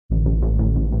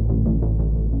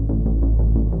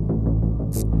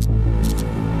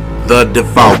The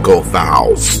DeFalco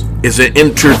Files is an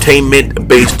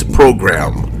entertainment-based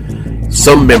program.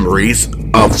 Some memories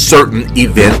of certain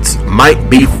events might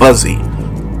be fuzzy.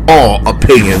 All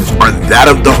opinions are that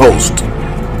of the host.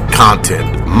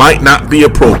 Content might not be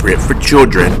appropriate for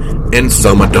children and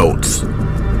some adults.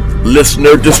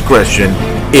 Listener discretion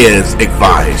is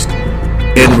advised.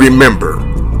 And remember,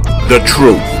 the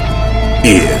truth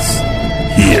is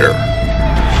here.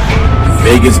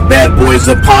 Vegas Bad Boys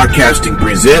of Podcasting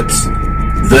presents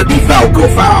The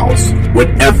DeFalco Files with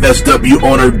FSW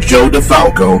owner Joe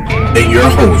DeFalco and your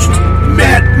host,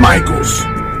 Matt Michaels.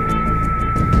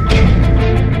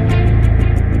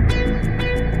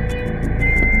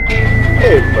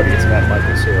 Hey everybody, it's Matt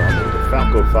Michaels here on the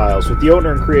DeFalco Files with the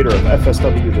owner and creator of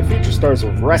FSW, the Future Stars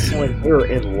of Wrestling here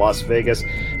in Las Vegas,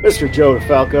 Mr. Joe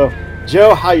DeFalco.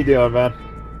 Joe, how you doing, man?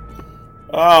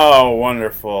 Oh,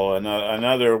 wonderful.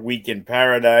 Another week in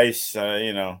paradise,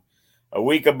 a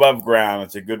week above ground.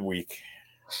 It's a good week.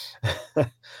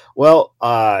 Well,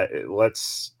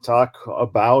 let's talk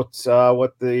about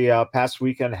what the past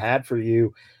weekend had for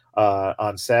you.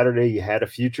 On Saturday, you had a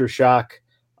Future Shock,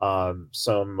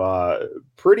 some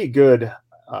pretty good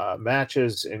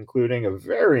matches, including a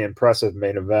very impressive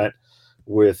main event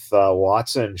with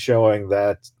Watson showing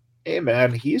that, hey,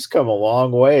 man, he's come a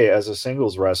long way as a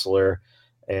singles wrestler.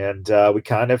 And we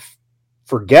kind of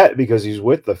forget, because he's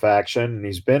with the faction and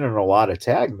he's been in a lot of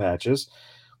tag matches,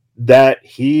 that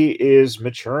he is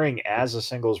maturing as a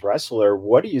singles wrestler.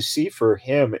 What do you see for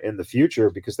him in the future?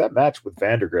 Because that match with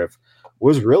Vandergriff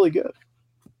was really good.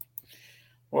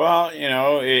 Well,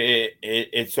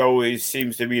 it's always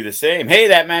seems to be the same. Hey,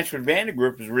 that match with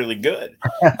Vandergriff was really good.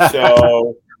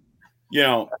 So,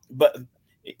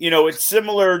 it's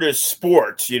similar to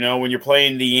sports, when you're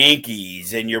playing the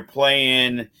Yankees and you're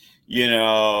playing,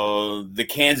 the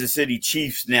Kansas City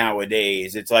Chiefs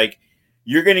nowadays. It's like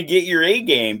you're going to get your A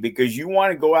game because you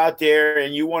want to go out there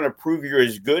and you want to prove you're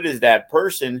as good as that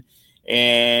person.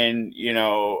 And,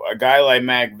 a guy like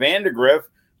Mac Vandergriff,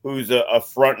 who's a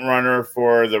front runner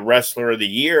for the Wrestler of the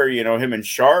Year, him and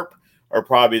Sharp are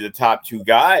probably the top two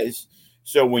guys.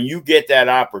 So when you get that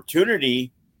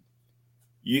opportunity,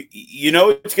 you know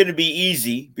it's going to be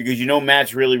easy because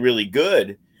Matt's really, really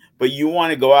good, but you want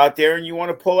to go out there and you want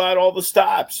to pull out all the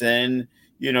stops, and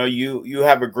you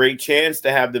have a great chance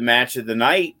to have the match of the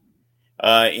night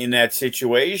in that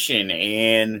situation.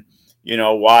 And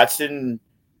Watson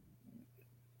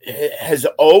has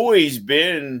always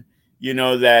been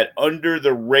that under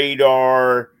the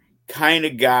radar kind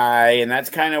of guy, and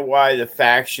that's kind of why the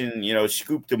faction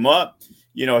scooped him up.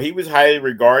 He was highly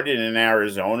regarded in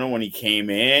Arizona when he came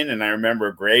in, and I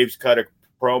remember Graves cut a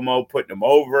promo putting him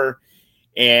over.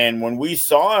 And when we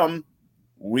saw him,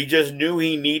 we just knew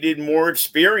he needed more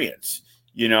experience.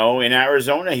 In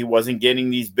Arizona, he wasn't getting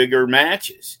these bigger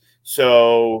matches.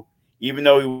 So even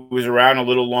though he was around a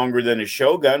little longer than a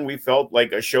Shogun, we felt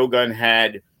like a Shogun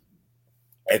had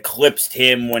eclipsed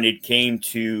him when it came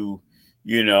to,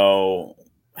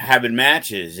 having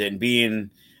matches and being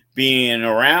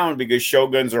around, because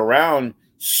Shogun's around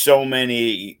so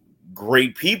many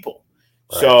great people.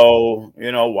 Right. So,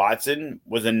 Watson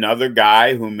was another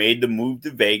guy who made the move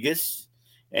to Vegas,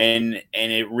 and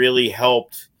it really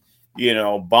helped,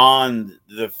 bond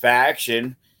the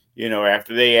faction,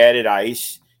 after they added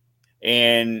Ice.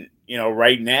 And,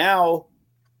 right now,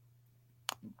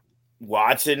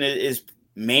 Watson is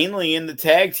mainly in the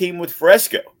tag team with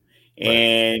Fresco. Right.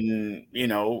 And,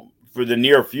 for the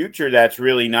near future, that's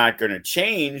really not going to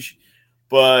change,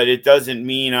 but it doesn't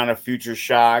mean on a Future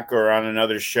Shock or on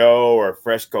another show or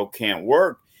Fresco can't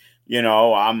work.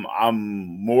 I'm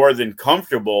more than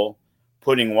comfortable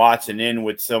putting Watson in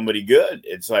with somebody good.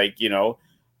 It's like,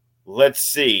 let's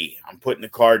see, I'm putting the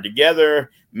card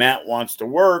together. Matt wants to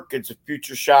work. It's a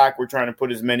Future Shock. We're trying to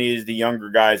put as many as the younger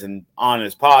guys on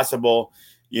as possible.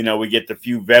 We get the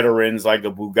few veterans like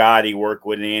a Bugatti work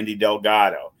with Andy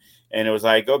Delgado. And it was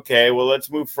like, okay, well, let's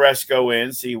move Fresco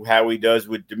in, see how he does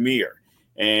with Demir.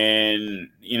 And,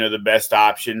 the best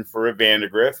option for a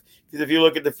Vandergriff. Because if you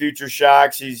look at the Future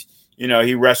Shocks,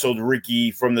 he wrestled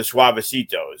Ricky from the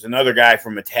Suavecitos, another guy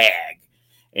from a tag.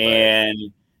 And,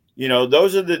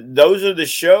 those are the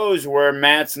shows where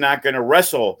Matt's not going to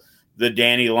wrestle the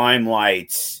Danny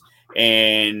Limelights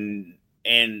and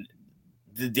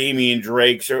the Damian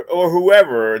Drakes or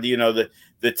whoever,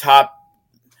 the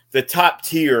top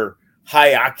tier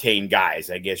high octane guys,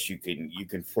 I guess you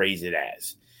can phrase it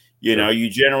as. You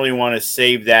generally want to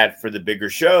save that for the bigger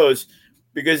shows,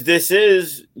 because this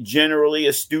is generally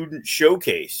a student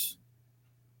showcase.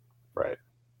 Right.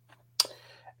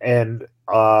 And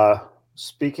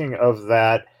speaking of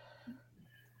that,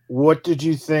 What did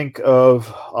you think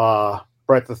of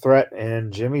Brett the Threat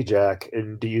and Jimmy Jack?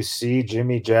 And do you see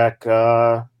Jimmy Jack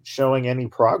showing any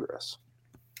progress?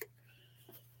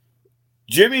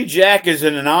 Jimmy Jack is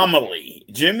an anomaly.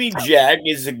 Jimmy Jack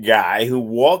is a guy who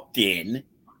walked in,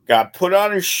 got put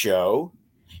on a show,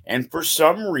 and for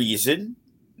some reason,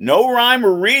 no rhyme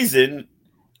or reason,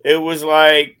 it was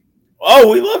like,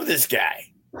 oh, we love this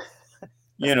guy.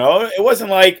 It wasn't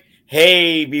like,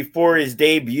 hey, before his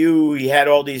debut, he had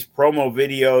all these promo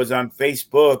videos on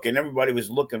Facebook and everybody was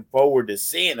looking forward to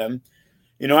seeing him.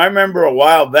 I remember a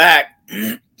while back,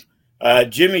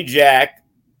 Jimmy Jack,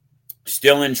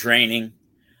 still in training.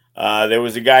 There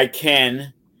was a guy,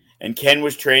 Ken, and Ken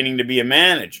was training to be a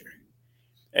manager.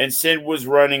 And Sid was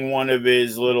running one of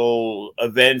his little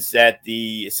events at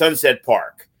the Sunset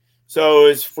Park. So it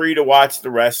was free to watch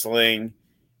the wrestling.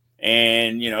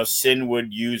 And, Sin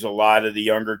would use a lot of the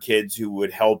younger kids who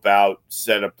would help out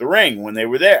set up the ring when they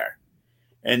were there.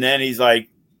 And then he's like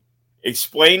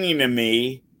explaining to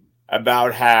me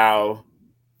about how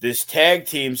this tag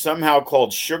team, somehow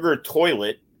called Sugar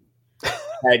Toilet,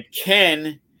 had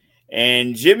Ken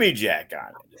and Jimmy Jack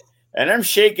on it. And I'm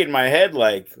shaking my head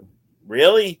like,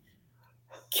 really?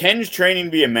 Ken's training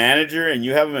to be a manager and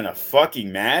you have him in a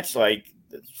fucking match? Like,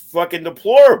 that's fucking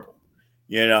deplorable,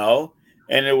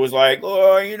 And it was like,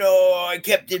 I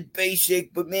kept it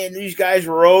basic, but man, these guys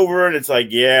were over. And it's like,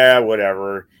 yeah,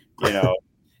 whatever,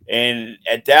 And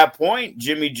at that point,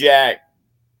 Jimmy Jack,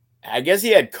 I guess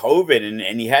he had COVID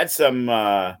and he had some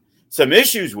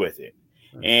issues with it.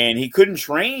 And he couldn't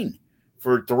train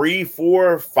for 3,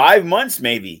 4, 5 months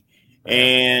maybe.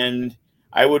 And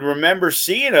I would remember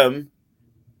seeing him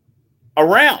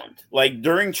around, like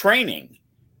during training.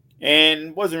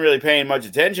 And wasn't really paying much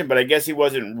attention, but I guess he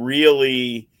wasn't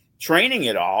really training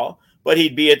at all. But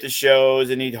he'd be at the shows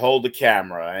and he'd hold the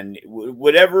camera and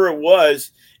whatever it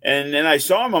was. And then I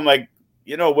saw him. I'm like,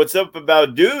 what's up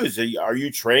about dudes? Are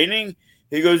you training?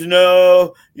 He goes,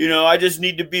 no, I just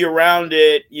need to be around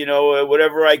it,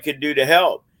 whatever I could do to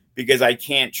help because I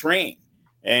can't train.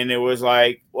 And it was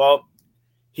like, well,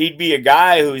 he'd be a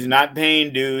guy who's not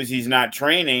paying dues. He's not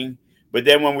training. But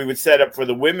then when we would set up for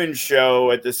the women's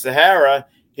show at the Sahara,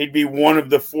 he'd be one of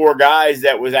the 4 guys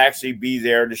that would actually be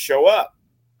there to show up.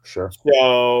 Sure.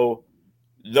 So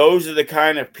those are the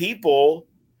kind of people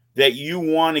that you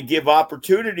want to give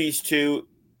opportunities to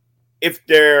if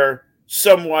they're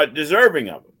somewhat deserving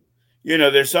of them.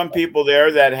 There's some people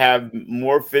there that have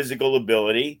more physical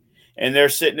ability and they're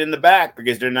sitting in the back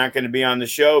because they're not going to be on the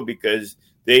show because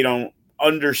they don't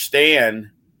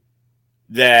understand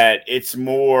that it's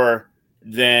more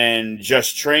than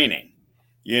just training.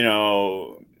 In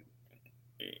all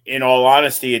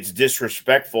honesty, it's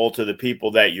disrespectful to the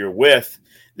people that you're with,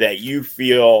 that you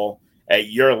feel at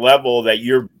your level that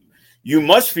you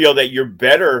must feel that you're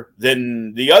better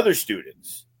than the other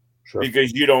students. Sure.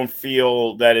 Because you don't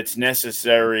feel that it's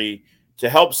necessary to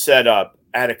help set up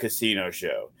at a casino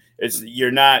show. You're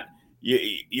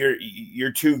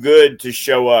too good to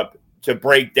show up to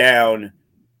break down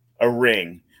a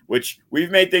ring, which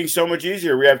we've made things so much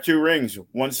easier. We have 2 rings.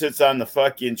 One sits on the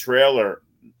fucking trailer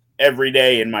every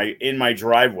day in my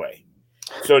driveway.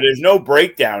 So there's no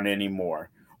breakdown anymore.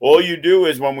 All you do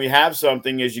is when we have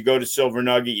something is you go to Silver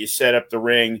Nugget, you set up the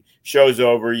ring, show's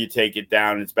over, you take it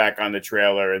down, it's back on the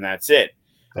trailer, and that's it.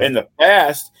 Okay. In the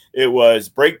past, it was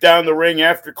break down the ring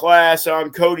after class on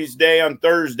Cody's day on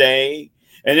Thursday,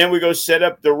 and then we go set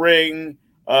up the ring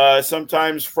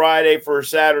sometimes Friday for a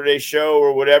Saturday show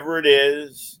or whatever it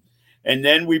is. And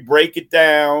then we break it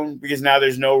down because now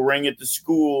there's no ring at the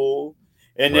school.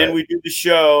 And then we do the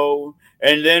show.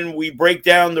 And then we break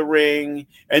down the ring.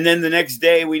 And then the next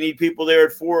day we need people there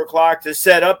at 4:00 to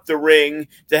set up the ring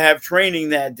to have training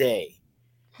that day.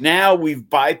 Now we've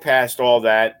bypassed all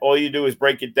that. All you do is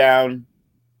break it down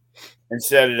and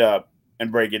set it up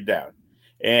and break it down.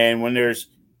 And when there's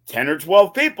 10 or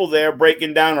 12 people there,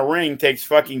 breaking down a ring takes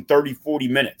fucking 30, 40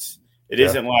 minutes. It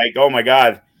isn't like, oh my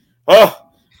God,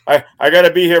 I got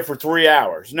to be here for 3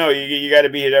 hours. No, you got to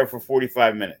be there for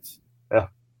 45 minutes.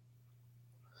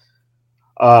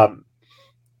 Yeah.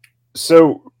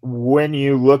 So when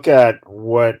you look at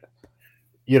what,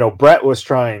 Brett was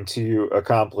trying to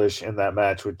accomplish in that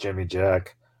match with Jimmy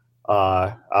Jack,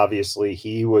 obviously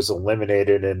he was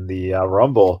eliminated in the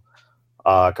Rumble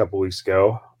a couple weeks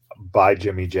ago by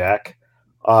Jimmy Jack.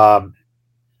 What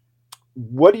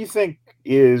do you think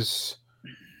is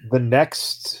the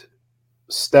next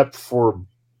step for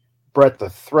Brett the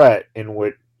Threat in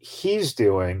what he's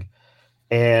doing,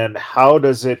 and how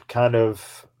does it kind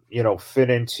of, fit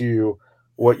into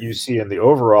what you see in the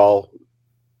overall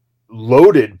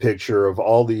loaded picture of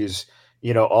all these,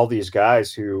 all these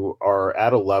guys who are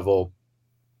at a level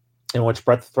in which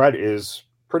Brett the Threat is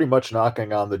pretty much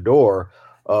knocking on the door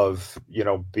of,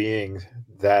 being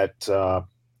that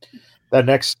that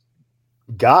next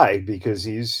guy, because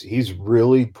he's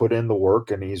really put in the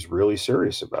work and he's really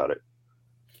serious about it.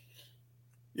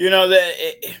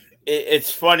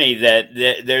 It's funny that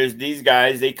there's these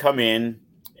guys, they come in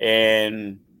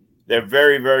and they're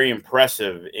very, very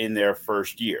impressive in their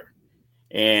first year.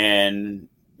 And,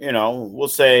 we'll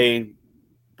say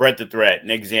Brett the Threat,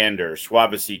 Nick Xander,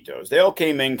 Suavecitos, they all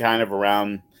came in kind of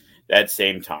around that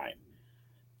same time.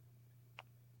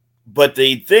 But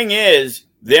the thing is,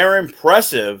 they're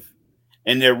impressive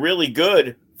and they're really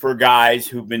good for guys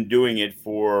who've been doing it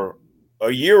for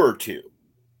a year or two.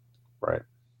 Right.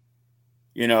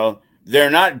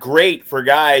 They're not great for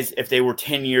guys if they were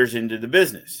 10 years into the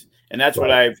business. And that's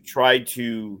what I've tried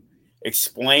to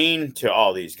explain to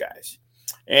all these guys.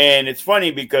 And it's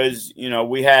funny because,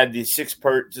 we had the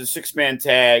six-man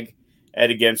tag at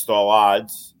Against All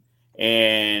Odds,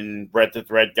 and Brett the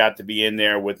Threat got to be in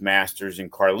there with Masters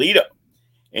and Carlito.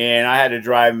 And I had to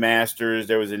drive Masters.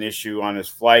 There was an issue on his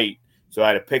flight, so I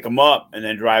had to pick him up and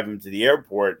then drive him to the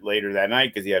airport later that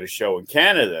night because he had a show in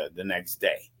Canada the next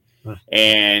day. Huh.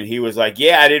 And he was like,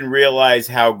 yeah, I didn't realize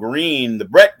how green the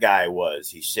Brett guy was,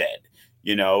 he said.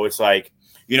 It's like,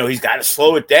 he's got to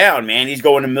slow it down, man. He's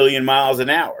going 1,000,000 miles an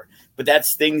hour. But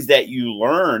that's things that you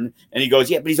learn. And he goes,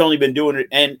 yeah, but he's only been doing it.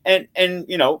 And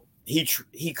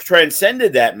he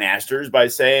transcended that Masters by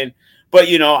saying, but,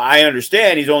 I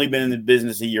understand he's only been in the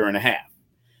business a year and a half.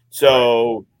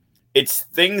 So it's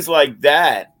things like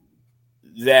that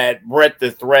Brett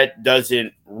the Threat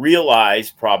doesn't realize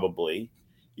probably,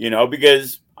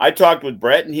 because I talked with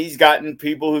Brett and he's gotten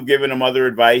people who've given him other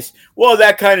advice. Well,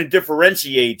 that kind of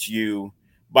differentiates you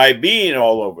by being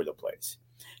all over the place.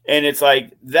 And it's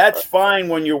like, that's fine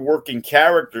when you're working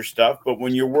character stuff, but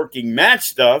when you're working match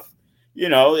stuff,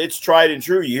 it's tried and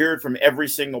true. You hear it from every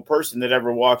single person that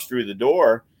ever walks through the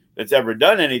door that's ever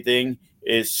done anything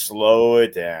is slow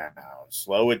it down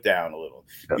a little,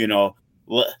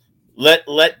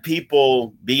 let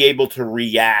people be able to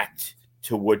react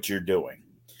to what you're doing.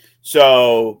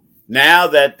 So now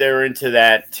that they're into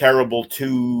that terrible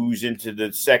twos, into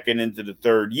the second, into the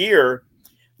third year,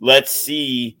 let's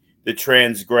see the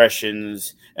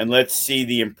transgressions and let's see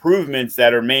the improvements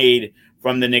that are made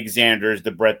from the Nick Xanders,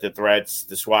 the Brett the Threats,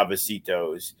 the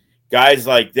Suavecitos, guys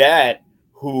like that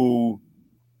who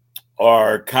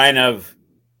are kind of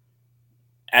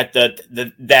at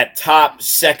that top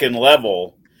second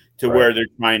level to where they're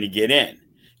trying to get in.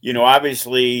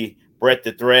 Obviously Brett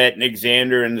the Threat, Nick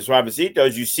Xander, and the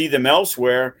Suavecitos, you see them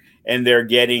elsewhere and they're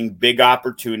getting big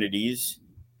opportunities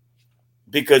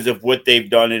because of what they've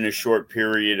done in a short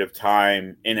period of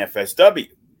time in FSW.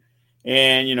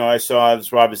 And, I saw the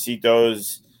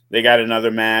Suavecitos, they got another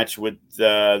match with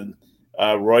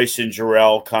Royce and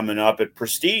Jarrell coming up at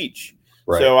Prestige.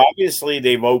 Right. So obviously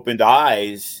they've opened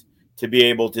eyes to be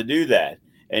able to do that.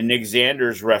 And Nick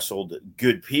Xander's wrestled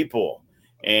good people,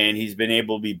 and he's been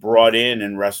able to be brought in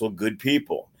and wrestle good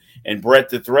people. And Brett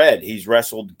the Threat, he's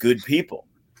wrestled good people.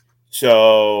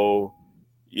 So,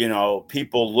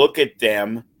 people look at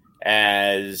them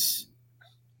as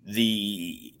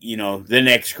the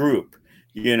next group.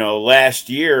 Last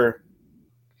year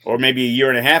or maybe a year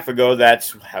and a half ago,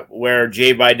 that's where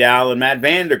Jay Vidal and Matt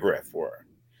Vandegrift were.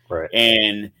 Right.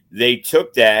 And they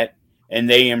took that and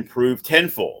they improved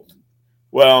tenfold.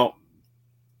 Well,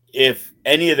 if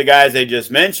any of the guys I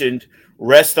just mentioned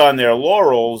rest on their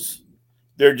laurels,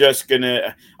 they're just going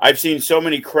to – I've seen so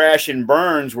many crash and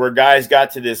burns where guys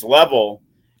got to this level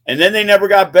and then they never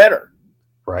got better.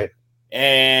 Right.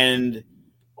 And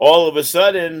all of a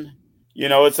sudden,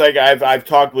 it's like I've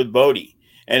talked with Bodie,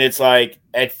 and it's like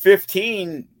at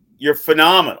 15, you're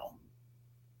phenomenal.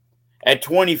 At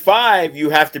 25, you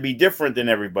have to be different than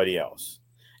everybody else.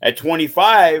 At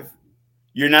 25,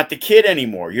 you're not the kid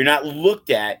anymore. You're not looked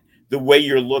at the way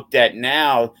you're looked at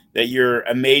now, that you're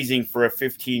amazing for a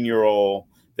 15-year-old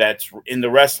that's in the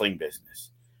wrestling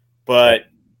business. But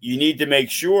you need to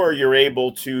make sure you're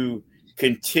able to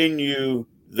continue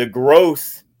the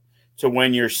growth to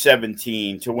when you're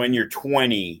 17, to when you're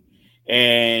 20,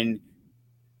 and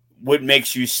what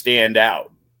makes you stand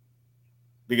out.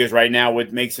 Because right now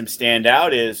what makes him stand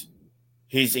out is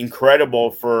he's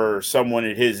incredible for someone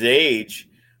at his age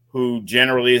who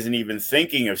generally isn't even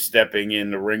thinking of stepping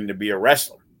in the ring to be a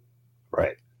wrestler.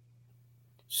 Right.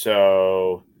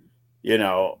 So,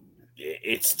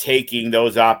 it's taking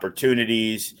those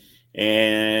opportunities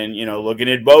and, looking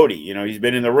at Bodie, he's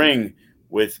been in the ring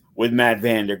with Matt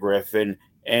Vandegrift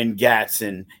and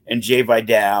Gatson and Jay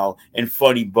Vidal and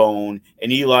Funny Bone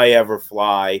and Eli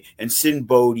Everfly and Sin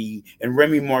Bodie and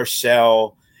Remy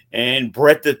Marcel and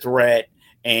Brett the Threat.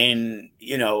 And,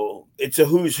 it's a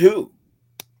who's who.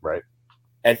 Right.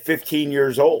 At 15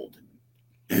 years old.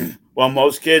 Well,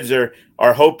 most kids are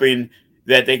hoping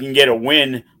that they can get a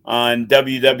win on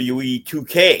WWE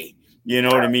 2K. You know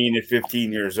what I mean? At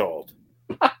 15 years old.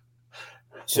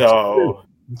 So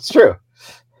it's true.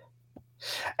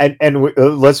 And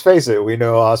let's face it, we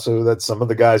know also that some of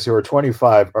the guys who are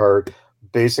 25 are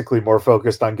basically more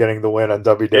focused on getting the win on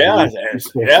WWE.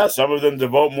 Yeah, some of them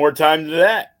devote more time to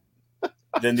that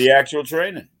than the actual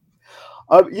training.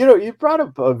 You brought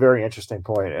up a very interesting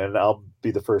point, and I'll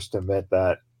be the first to admit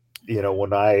that,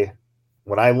 when I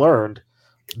learned,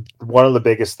 one of the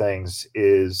biggest things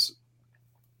is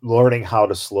learning how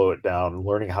to slow it down,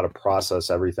 learning how to process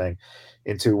everything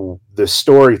into the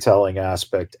storytelling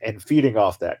aspect and feeding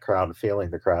off that crowd and feeling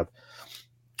the crowd.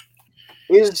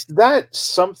 Is that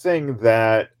something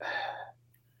that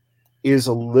is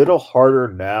a little harder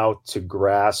now to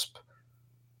grasp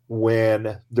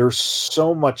when there's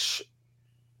so much,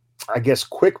 I guess,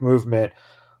 quick movement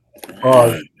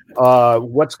of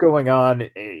what's going on,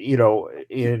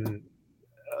 in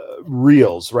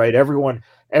reels, right? Everyone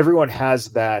has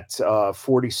that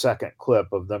 40-second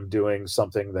clip of them doing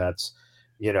something that's,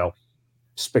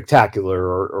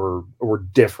 spectacular or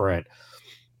different.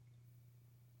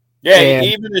 Yeah, and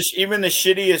even the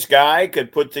shittiest guy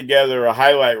could put together a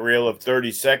highlight reel of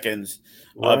 30 seconds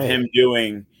of him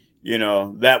doing,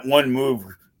 that one move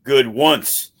good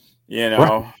once,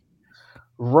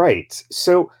 Right.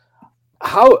 So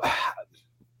how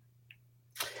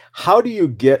do you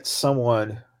get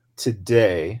someone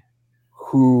today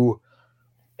who,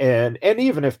 and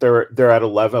even if they're at a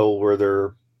level where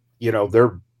they're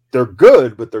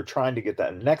good, but they're trying to get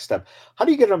that next step, how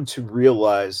do you get them to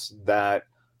realize that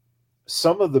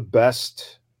some of the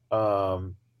best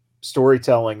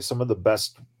storytelling, some of the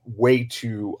best way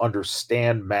to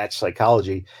understand match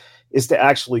psychology is to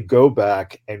actually go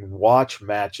back and watch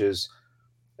matches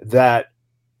that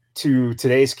to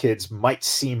today's kids might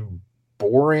seem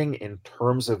boring in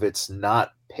terms of it's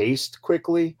not paced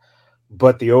quickly,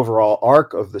 but the overall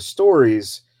arc of the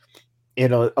stories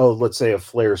in let's say a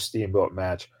Flair Steamboat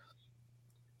match,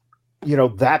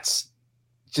 that's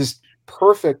just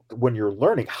perfect when you're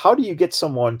learning. How do you get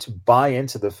someone to buy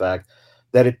into the fact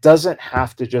that it doesn't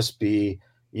have to just be,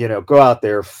 go out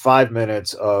there 5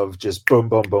 minutes of just boom,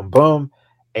 boom, boom, boom,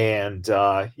 and,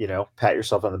 pat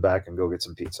yourself on the back and go get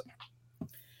some pizza?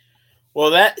 Well,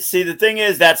 the thing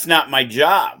is, that's not my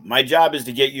job. My job is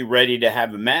to get you ready to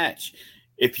have a match.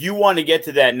 If you want to get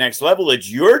to that next level, it's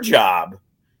your job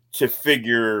to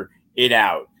figure it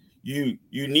out. You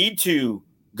need to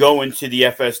go into the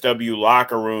FSW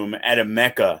locker room at a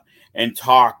Mecca and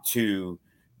talk to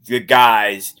the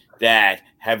guys that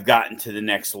have gotten to the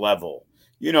next level.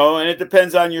 And it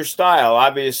depends on your style.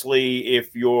 Obviously,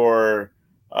 if you're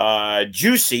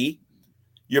juicy,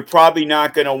 you're probably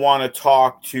not going to want to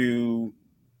talk to,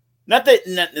 not that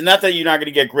you're not going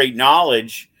to get great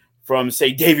knowledge from,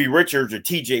 say, Davey Richards or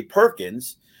TJ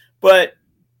Perkins, but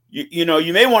you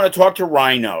may want to talk to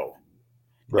Rhino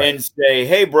and say,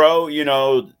 hey, bro,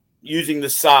 using the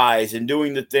size and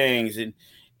doing the things.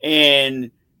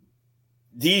 And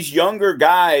these younger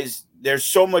guys, there's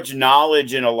so much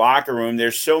knowledge in a locker room.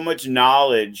 There's so much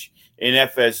knowledge in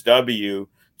FSW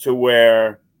to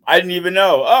where I didn't even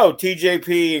know. Oh,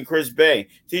 TJP and Chris Bay.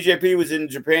 TJP was in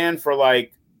Japan for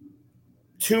like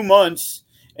 2 months,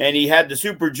 and he had the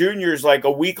Super Juniors like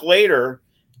a week later.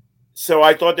 So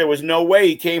I thought there was no way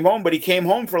he came home, but he came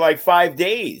home for like 5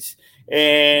 days.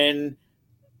 And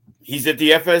he's at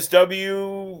the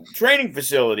FSW training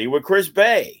facility with Chris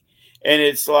Bay. And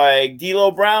it's like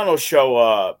D'Lo Brown will show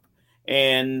up,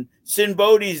 and Sin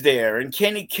Bodie's there, and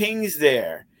Kenny King's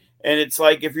there. And it's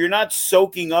like, if you're not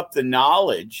soaking up the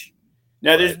knowledge,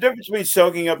 now there's a difference between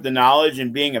soaking up the knowledge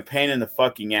and being a pain in the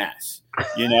fucking ass.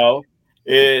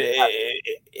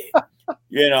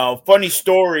 Funny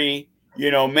story,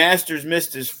 Masters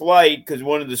missed his flight because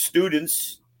one of the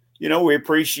students, we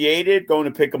appreciate it, going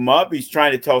to pick him up. He's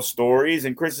trying to tell stories.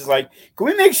 And Chris is like, can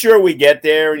we make sure we get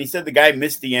there? And he said the guy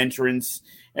missed the entrance.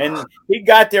 And he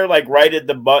got there like right at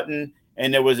the button.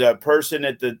 And there was a person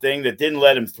at the thing that didn't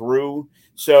let him through.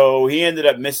 So he ended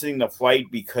up missing the flight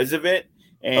because of it.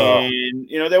 And,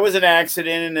 there was an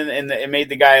accident and it made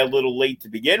the guy a little late to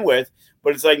begin with.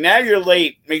 But it's like, now you're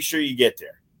late. Make sure you get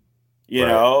there.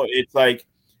 It's like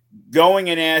going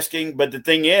and asking. But the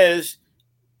thing is,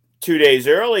 2 days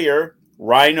earlier,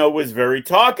 Rhino was very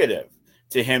talkative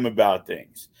to him about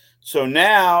things. So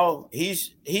now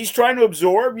he's trying to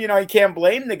absorb. You can't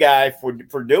blame the guy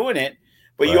for doing it,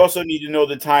 but you also need to know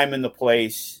the time and the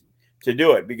place to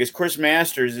do it, because Chris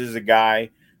Masters is a guy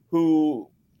who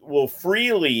will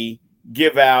freely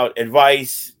give out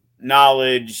advice,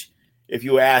 knowledge. If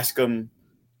you ask him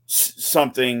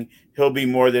something, he'll be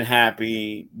more than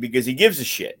happy because he gives a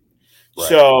shit. Right.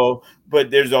 So,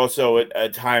 but there's also a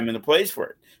time and a place for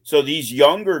it. So these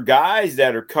younger guys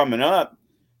that are coming up,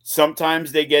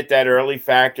 sometimes they get that early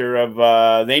factor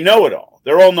of they know it all.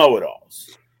 They're all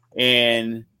know-it-alls.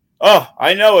 And,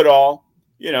 I know it all.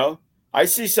 I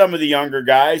see some of the younger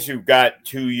guys who've got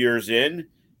 2 years in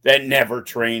that never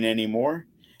train anymore.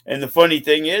 And the funny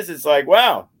thing is, it's like,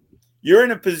 wow, you're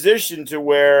in a position to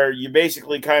where you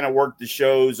basically kind of work the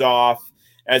shows off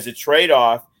as a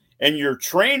trade-off, and your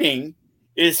training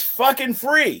is fucking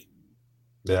free.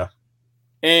 Yeah.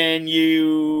 And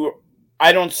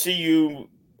I don't see you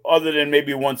other than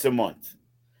maybe once a month.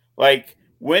 Like,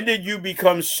 when did you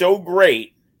become so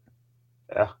great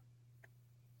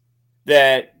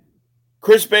that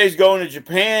Chris Bay's going to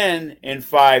Japan in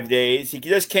 5 days? He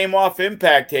just came off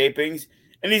Impact tapings,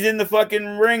 and he's in the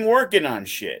fucking ring working on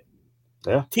shit.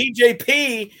 Yeah.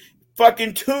 TJP,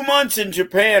 fucking 2 months in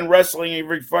Japan, wrestling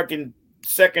every fucking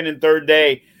second and third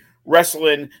day,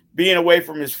 wrestling, being away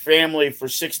from his family for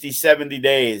 60, 70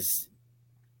 days.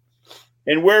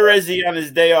 And where is he on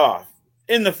his day off?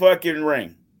 In the fucking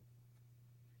ring.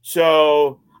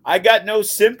 So I got no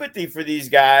sympathy for these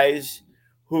guys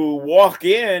who walk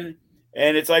in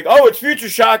and it's like, oh, it's Future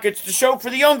Shock. It's the show for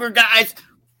the younger guys.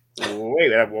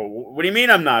 Wait, what do you mean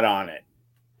I'm not on it?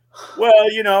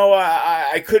 Well,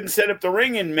 I couldn't set up the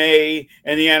ring in May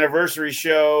and the anniversary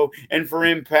show and for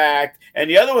Impact and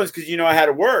the other ones because, I had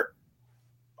to work.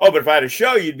 Oh, but if I had a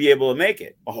show, you'd be able to make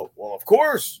it. Oh, well, of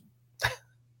course.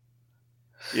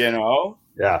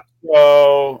 Yeah.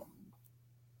 So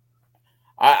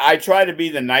I try to be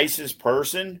the nicest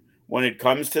person when it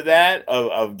comes to that,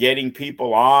 of getting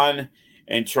people on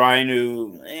and trying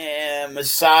to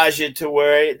massage it to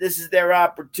where this is their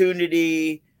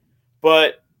opportunity.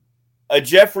 But a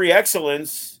Jeffrey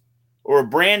Excellence or a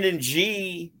Brandon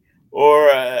G or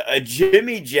a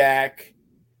Jimmy Jack,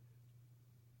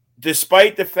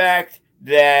 despite the fact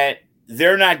that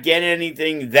they're not getting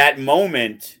anything that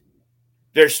moment,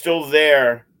 they're still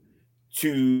there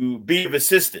to be of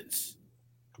assistance.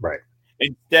 Right.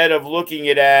 Instead of looking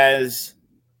at it as,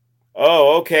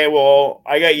 oh, okay, well,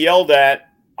 I got yelled at.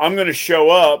 I'm going to show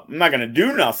up. I'm not going to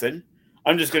do nothing.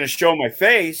 I'm just going to show my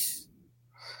face.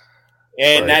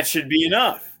 And that should be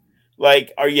enough.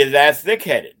 Like, are you that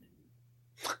thick-headed?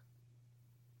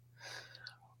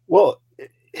 Well,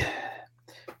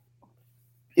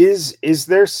 is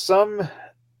there something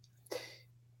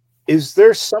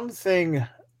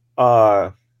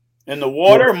in the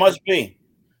water? Must be.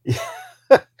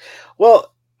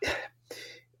 Well,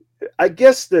 I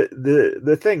guess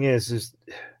the thing is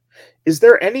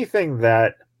there anything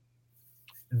that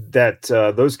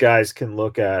those guys can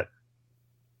look at,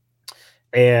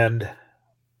 and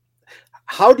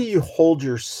how do you hold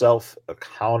yourself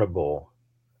accountable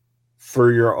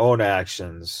for your own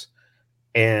actions?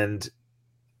 And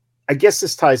I guess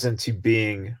this ties into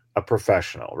being a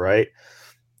professional, right?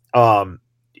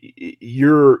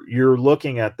 You're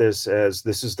looking at this as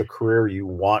this is the career you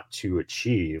want to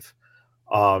achieve.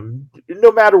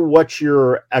 No matter what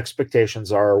your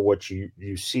expectations are, what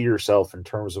you see yourself in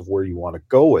terms of where you want to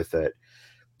go with it,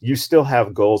 you still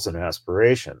have goals and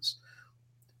aspirations.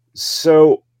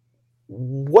 So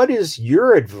what is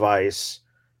your advice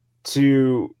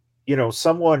to,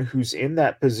 someone who's in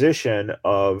that position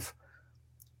of,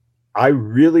 I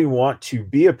really want to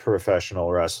be a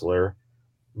professional wrestler,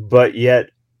 but yet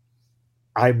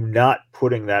I'm not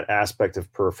putting that aspect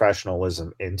of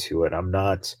professionalism into it. I'm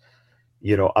not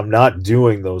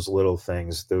doing those little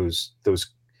things, those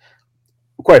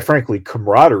quite frankly,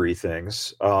 camaraderie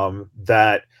things,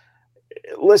 that,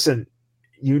 listen,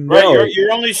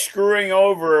 you're only screwing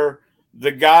over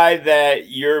the guy that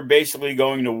you're basically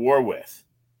going to war with.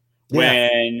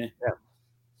 Because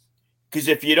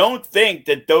if you don't think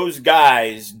that those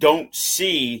guys don't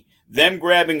see them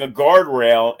grabbing a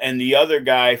guardrail and the other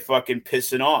guy fucking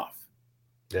pissing off.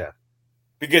 Yeah.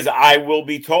 Because I will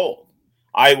be told.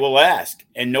 I will ask.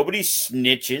 And nobody's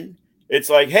snitching. It's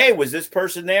like, hey, was this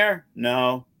person there?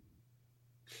 No.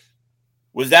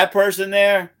 Was that person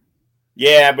there?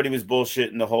 Yeah, but he was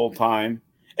bullshitting the whole time.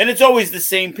 And it's always the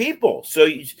same people. So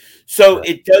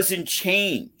it doesn't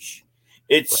change.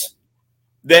 It's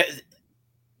that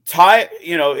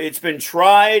it's been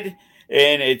tried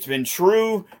and it's been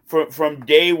true from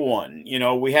day one.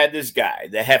 We had this guy,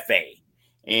 the Jefe,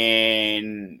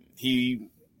 and he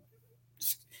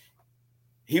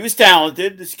was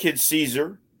talented, this kid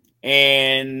Caesar,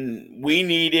 and we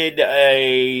needed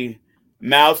a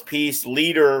mouthpiece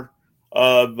leader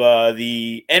of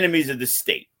the enemies of the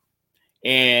state.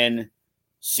 And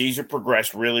Caesar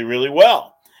progressed really, really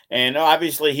well. And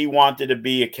obviously he wanted to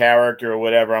be a character or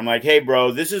whatever. I'm like, hey,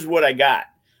 bro, this is what I got.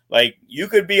 Like, you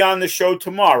could be on the show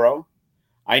tomorrow.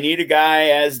 I need a guy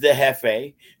as the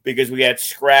Jefe because we had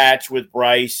Scratch with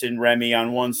Bryce and Remy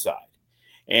on one side.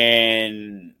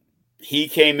 And he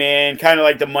came in kind of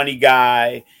like the money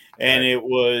guy. And it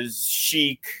was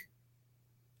Sheik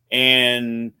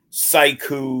and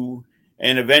Saiku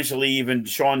and eventually even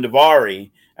Sean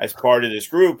Davari as part of this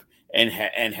group. And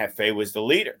Jefe was the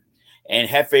leader. And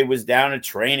Jefe was down at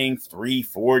training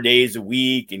 3-4 days a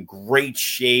week in great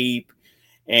shape.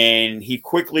 And he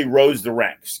quickly rose the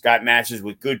ranks, got matches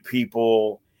with good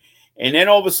people. And then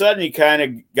all of a sudden he kind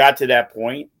of got to that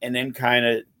point and then kind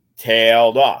of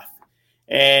tailed off.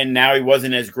 And now he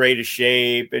wasn't as great a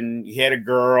shape, and he had a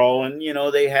girl, and, you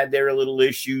know, they had their little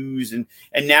issues. And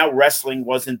now wrestling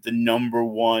wasn't the number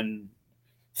one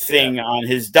thing on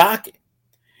his docket.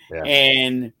 Yeah.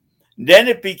 And then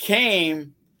it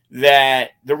became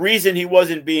that the reason he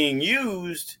wasn't being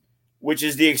used, which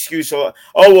is the excuse of,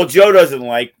 oh, well, Joe doesn't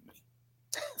like me.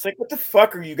 It's like, what the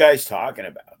fuck are you guys talking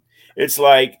about? It's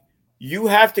like, you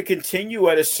have to continue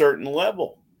at a certain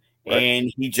level. Right.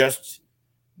 And he just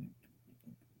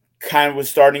kind of was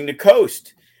starting to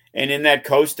coast. And in that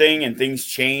coasting, and things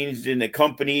changed in the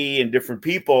company and different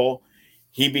people,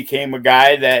 he became a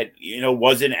guy that, you know,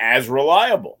 wasn't as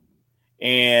reliable.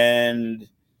 And,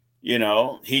 you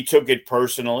know, he took it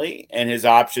personally, and his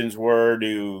options were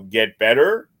to get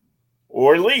better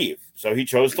or leave. So he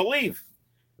chose to leave.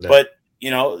 Yeah. But, you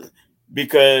know,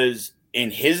 because in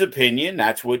his opinion,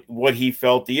 that's what he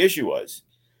felt the issue was.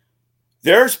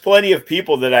 There's plenty of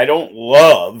people that I don't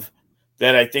love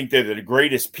that I think they're the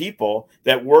greatest people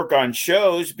that work on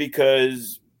shows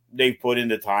because they put in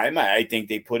the time. I think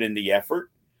they put in the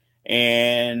effort.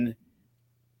 And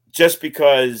just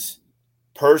because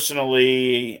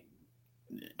personally,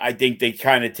 I think they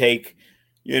kind of take,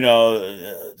 you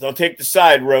know, they'll take the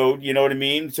side road, you know what I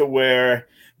mean? To where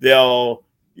they'll,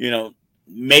 you know,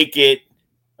 make it,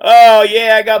 oh,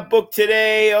 yeah, I got booked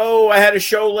today. Oh, I had a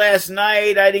show last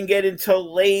night. I didn't get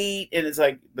until late. And it's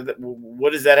like, but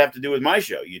what does that have to do with my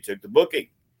show? You took the booking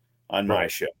on my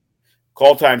show.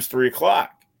 Call time's 3:00.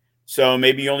 So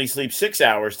maybe you only sleep 6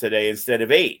 hours today instead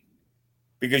of 8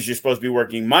 because you're supposed to be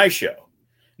working my show.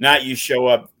 Not you show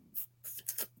up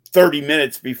 30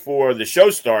 minutes before the show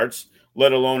starts,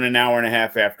 let alone an hour and a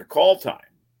half after call time.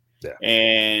 Yeah.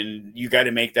 And you got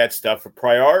to make that stuff a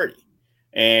priority.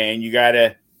 And you got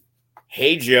to,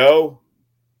 hey, Joe,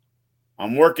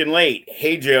 I'm working late.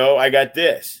 Hey, Joe, I got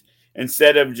this.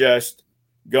 Instead of just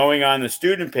going on the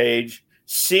student page,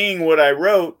 seeing what I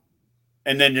wrote,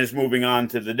 and then just moving on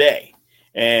to the day.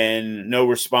 And no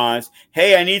response.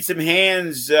 Hey, I need some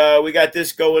hands. We got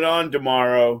this going on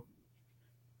tomorrow.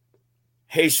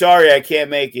 Hey, sorry, I can't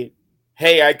make it.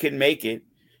 Hey, I can make it.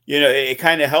 You know, it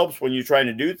kind of helps when you're trying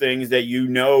to do things that you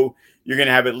know you're going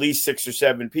to have at least 6 or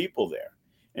 7 people there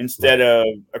instead of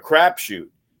a crapshoot.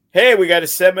 Hey, we got a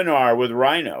seminar with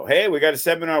Rhino. Hey, we got a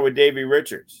seminar with Davey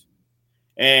Richards.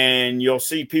 And you'll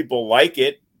see people like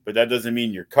it, but that doesn't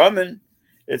mean you're coming.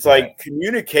 It's like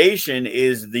communication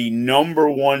is the number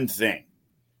one thing.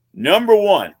 Number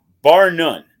one, bar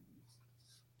none.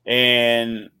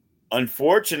 And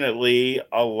unfortunately,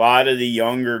 a lot of the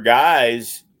younger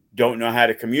guys don't know how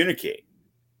to communicate.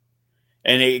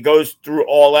 And it goes through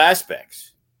all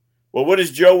aspects. Well, what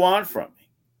does Joe want from me?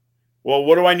 Well,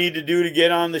 what do I need to do to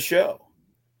get on the show?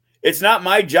 It's not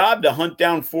my job to hunt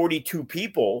down 42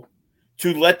 people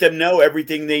to let them know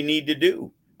everything they need to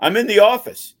do. I'm in the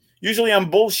office. Usually I'm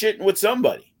bullshitting with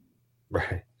somebody.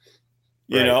 Right.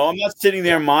 You know, I'm not sitting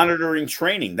there monitoring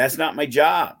training. That's not my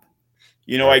job.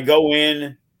 You know, I go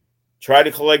in, try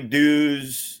to collect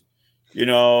dues. You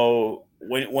know,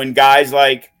 when guys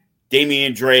like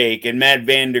Damian Drake and Matt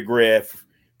Vandergriff,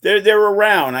 they're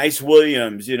around. Ice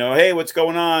Williams, you know, hey, what's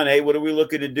going on? Hey, what are we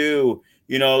looking to do?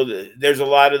 You know, there's a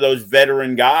lot of those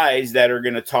veteran guys that are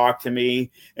going to talk to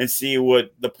me and see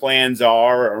what the plans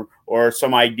are or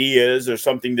some ideas or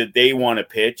something that they want to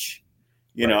pitch.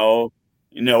 You know,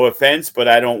 no offense, but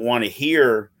I don't want to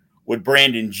hear what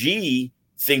Brandon G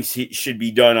thinks should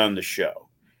be done on the show.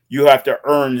 You have to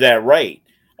earn that right.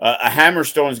 A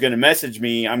Hammerstone is going to message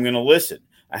me. I'm going to listen.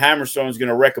 A Hammerstone is going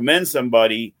to recommend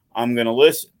somebody. I'm going to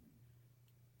listen.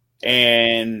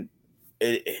 And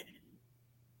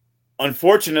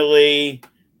unfortunately,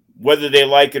 whether they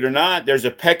like it or not, there's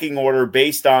a pecking order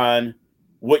based on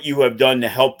what you have done to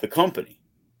help the company.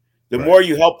 The Right. more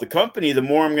you help the company, the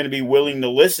more I'm going to be willing to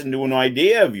listen to an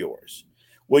idea of yours.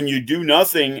 When you do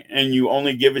nothing and you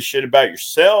only give a shit about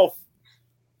yourself,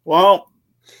 well,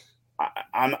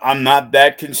 I'm not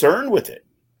that concerned with it.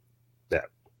 Yeah.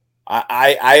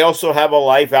 I also have a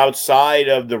life outside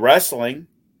of the wrestling,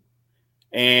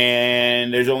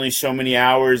 and there's only so many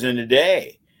hours in a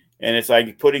day, and it's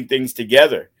like putting things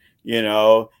together, and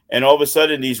all of a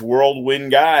sudden these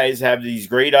whirlwind guys have these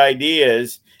great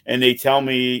ideas, and they tell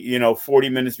me 40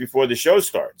 minutes before the show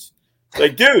starts. It's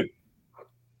like, dude,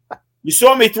 you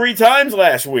saw me 3 times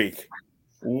last week.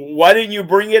 Why didn't you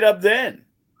bring it up then?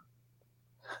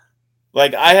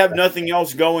 Like, I have nothing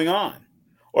else going on.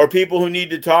 Or people who need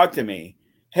to talk to me.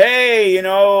 Hey,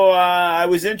 I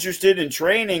was interested in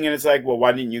training. And it's like, well,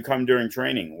 why didn't you come during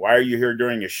training? Why are you here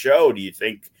during a show? Do you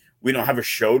think we don't have a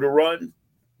show to run?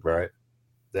 Right.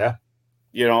 Yeah.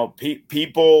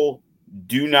 People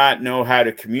do not know how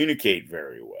to communicate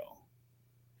very well.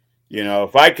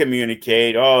 If I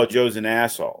communicate, oh, Joe's an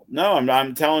asshole. No,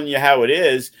 I'm telling you how it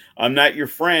is. I'm not your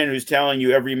friend who's telling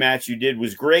you every match you did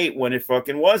was great when it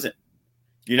fucking wasn't.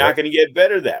 You're not going to get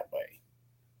better that way.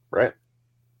 Right.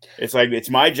 It's like, it's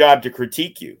my job to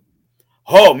critique you.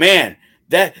 Oh, man,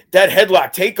 that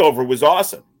headlock takeover was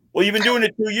awesome. Well, you've been doing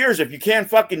it 2 years. If you can't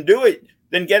fucking do it,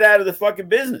 then get out of the fucking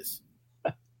business.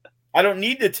 I don't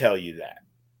need to tell you that.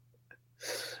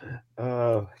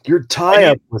 Your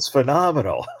tie-up was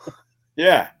phenomenal.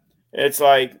 Yeah. It's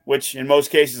like, which in most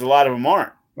cases, a lot of them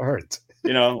aren't.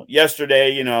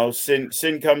 Yesterday,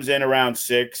 Sin comes in around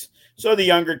 6. So the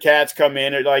younger cats come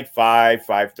in at like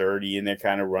 5:30, and they're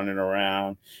kind of running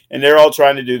around, and they're all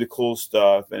trying to do the cool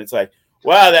stuff. And it's like,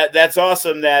 wow, that's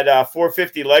awesome. That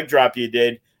 450 leg drop you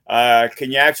did.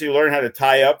 Can you actually learn how to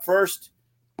tie up first?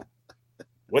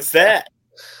 What's that?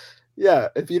 Yeah,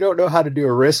 if you don't know how to do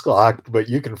a wrist lock, but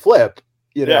you can flip,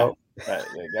 know.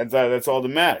 That's all that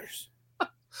matters.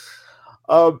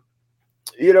 We're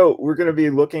going to be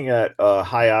looking at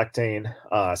high octane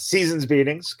seasons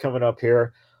beatings coming up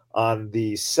here on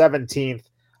the 17th.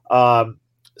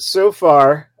 So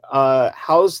far,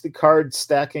 how's the card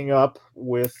stacking up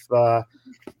with the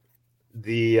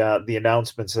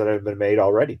announcements that have been made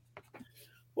already?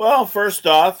 Well, first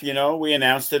off, we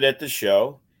announced it at the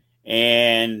show,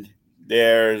 and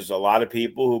there's a lot of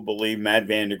people who believe Matt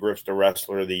Vandergrift's the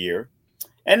Wrestler of the Year,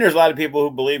 and there's a lot of people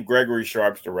who believe Gregory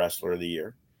Sharp's the Wrestler of the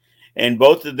Year, and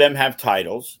both of them have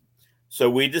titles. So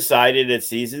we decided at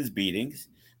Seasons Beatings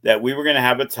that we were going to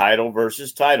have a title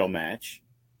versus title match,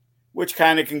 which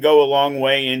kind of can go a long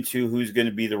way into who's going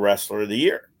to be the Wrestler of the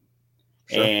Year.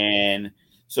 Sure. And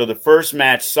so the first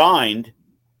match signed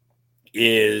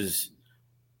is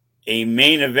a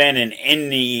main event in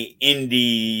any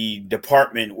indie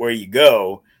department where you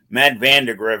go, Matt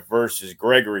Vandergrift versus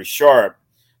Gregory Sharp.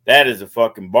 That is a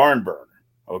fucking barn burner,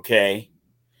 okay?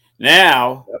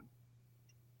 Now,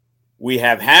 we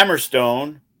have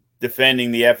Hammerstone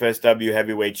defending the FSW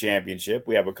Heavyweight Championship.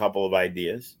 We have a couple of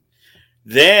ideas.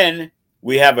 Then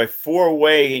we have a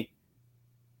 4-way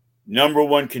number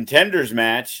 1 contenders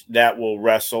match that will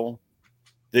wrestle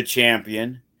the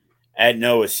champion at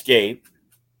No Escape.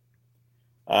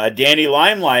 Danny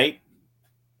Limelight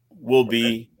will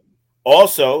be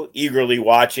also eagerly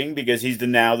watching because he's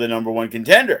now the number 1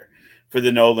 contender for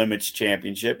the No Limits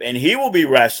Championship, and he will be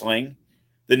wrestling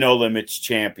the No Limits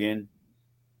champion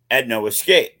at No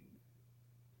Escape.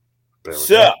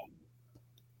 So,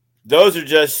 those are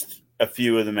just a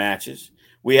few of the matches.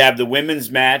 We have the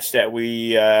women's match that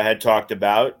we had talked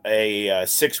about, a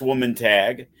 6-woman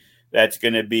tag. That's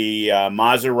going to be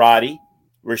Maserati,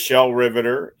 Rochelle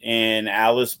Riveter, and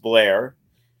Alice Blair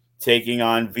taking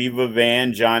on Viva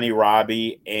Van, Johnny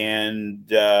Robbie, and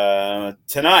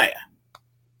Tanaya,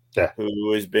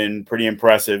 who has been pretty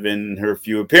impressive in her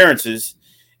few appearances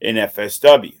in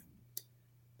FSW.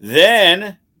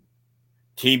 Then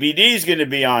TBD is going to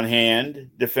be on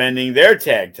hand defending their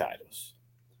tag titles.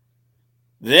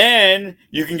 Then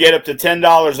you can get up to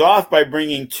 $10 off by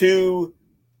bringing 2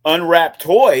 unwrapped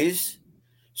toys.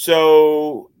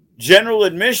 So general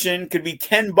admission could be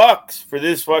 $10 for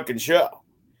this fucking show.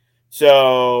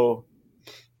 So,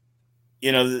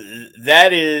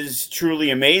 that is truly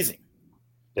amazing.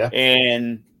 Yeah.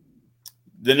 And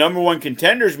the number 1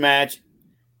 contenders match,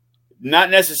 not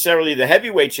necessarily the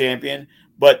heavyweight champion,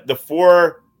 but the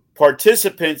 4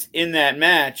 participants in that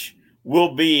match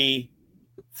will be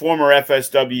former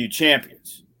FSW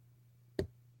champions.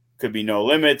 Could be No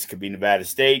Limits, could be Nevada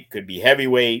State, could be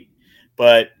heavyweight,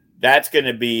 but that's going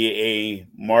to be a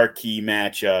marquee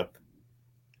matchup.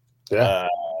 Yeah.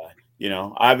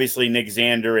 Obviously Nick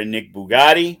Xander and Nick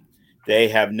Bugatti They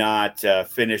have not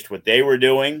finished what they were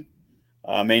doing.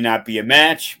 May not be a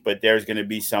match, but there's going to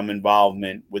be some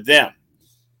involvement with them.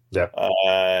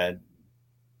 Yeah.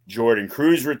 Jordan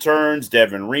Cruz returns,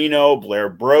 Devin Reno, Blair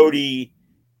Brody,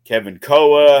 Kevin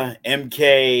Koa,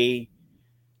 MK.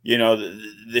 You know,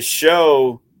 the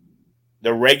show,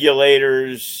 the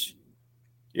regulators,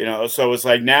 you know, so it's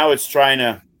like now it's trying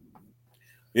to,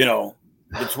 you know,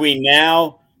 between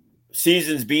now,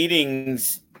 season's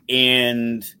beatings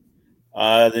and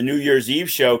the New Year's Eve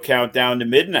show countdown to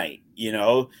midnight. You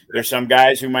know, there's some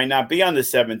guys who might not be on the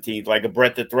 17th, like a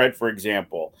Brett the Threat, for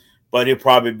example, but he'll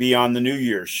probably be on the New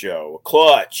Year's show.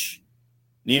 Clutch,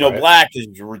 Nino Black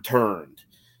has returned.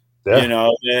 Yeah. You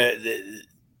know,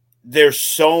 there's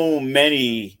so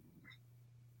many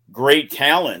great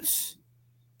talents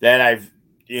that I've,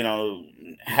 you know,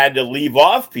 had to leave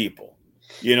off people,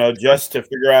 you know, just to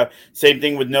figure out. Same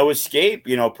thing with No Escape,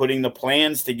 you know, putting the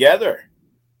plans together.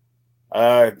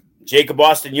 Jacob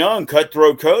Austin Young,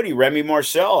 Cutthroat Cody, Remy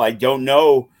Marcel. I don't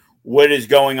know what is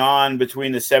going on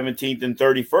between the 17th and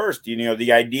 31st. You know,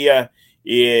 the idea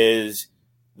is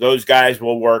those guys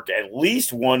will work at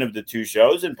least one of the two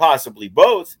shows and possibly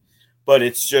both, but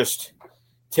it's just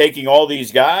taking all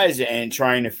these guys and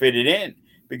trying to fit it in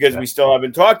because we still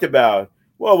haven't talked about,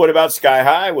 well, what about Sky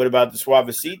High? What about the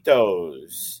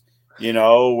Suavecitos? You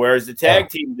know, where's the tag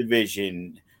team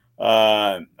division?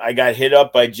 I got hit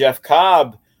up by Jeff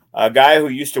Cobb, a guy who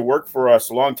used to work for us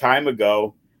a long time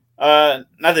ago. Not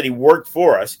that he worked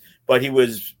for us, but he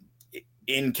was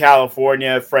in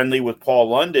California, friendly with Paul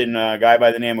London, a guy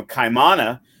by the name of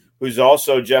Kaimana, who's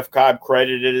also Jeff Cobb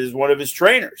credited as one of his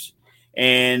trainers.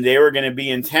 And they were going to be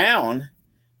in town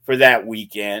for that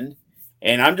weekend.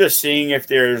 And I'm just seeing if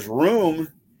there's room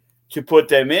to put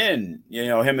them in, you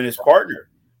know, him and his partner.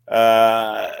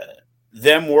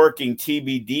 Them working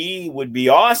TBD would be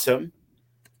awesome.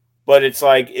 But it's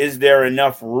like, is there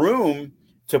enough room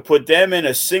to put them in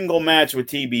a single match with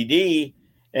TBD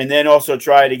and then also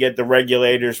try to get the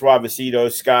regulators,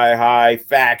 Suavecito, Sky High,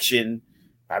 Faction?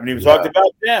 I haven't even talked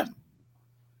about them.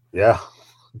 Yeah.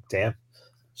 Damn.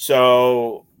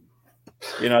 So,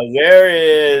 you know, there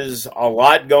is a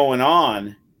lot going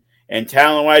on. And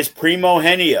talent-wise, Primo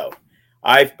Henio,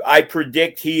 I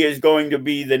predict he is going to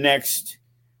be the next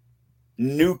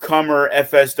newcomer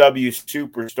FSW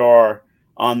superstar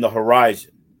on the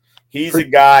horizon. He's a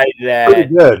guy that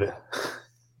pretty good.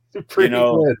 Pretty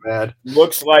good, man.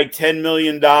 Looks like $10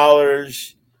 million,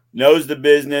 knows the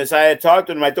business. I had talked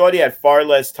to him. I thought he had far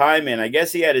less time in. I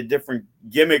guess he had a different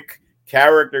gimmick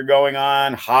character going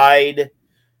on, Hyde,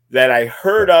 that I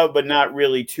heard of, but not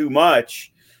really too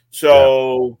much.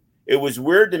 So it was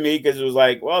weird to me because it was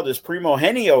like, well, this Primo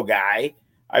Henio guy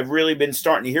I've really been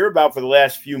starting to hear about for the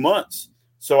last few months.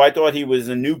 So I thought he was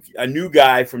a new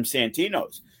guy from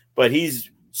Santino's, but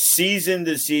he's seasoned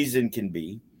as season can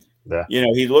be. Yeah. You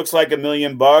know, he looks like $1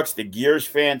 million. The gear's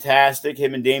fantastic.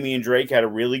 Him and Damian Drake had a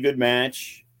really good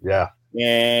match. Yeah.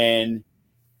 And,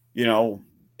 you know,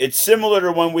 it's similar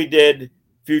to when we did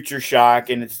Future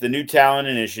Shock, and it's the New Talent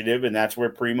Initiative, and that's where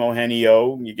Primo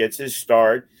Henio gets his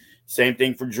start. Same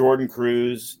thing for Jordan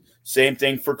Cruz. Same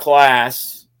thing for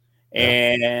Class. Yeah.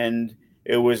 And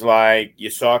it was like you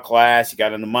saw Class, he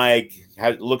got on the mic,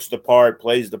 looks the part,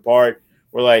 plays the part.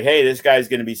 We're like, hey, this guy's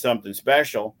going to be something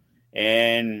special.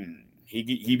 And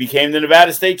he became the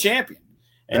Nevada State champion.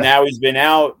 And now he's been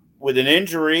out with an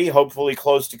injury, hopefully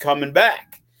close to coming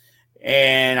back.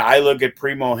 And I look at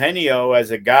Primo Henio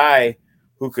as a guy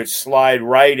who could slide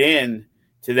right in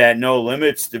to that No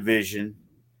Limits division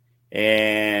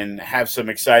and have some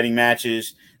exciting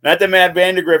matches. Not that Matt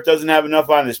Vandergrift doesn't have enough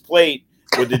on his plate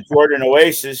with the Jordan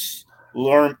Oasis,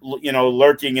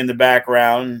 lurking in the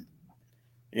background,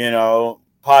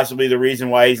 possibly the reason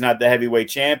why he's not the heavyweight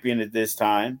champion at this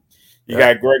time. You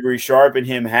got Gregory Sharp and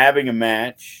him having a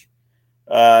match.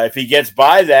 If he gets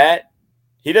by that,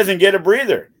 he doesn't get a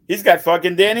breather. He's got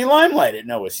fucking Danny Limelight at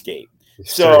No Escape.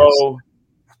 So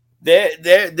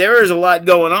there is a lot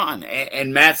going on.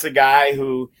 And Matt's a guy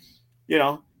who,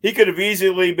 he could have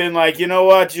easily been like, you know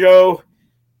what, Joe,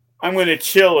 I'm going to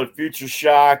chill at Future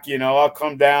Shock. I'll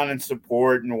come down and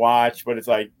support and watch. But it's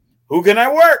like, who can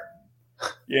I work?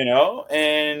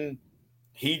 And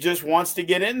he just wants to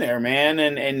get in there, man.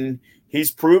 And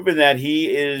he's proven that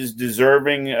he is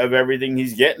deserving of everything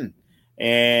he's getting.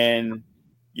 And,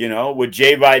 with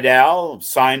Jay Vidal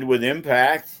signed with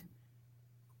Impact.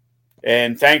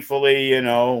 And thankfully,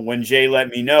 when Jay let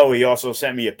me know, he also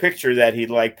sent me a picture that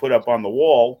he'd put up on the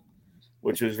wall,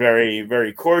 which was very,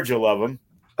 very cordial of him.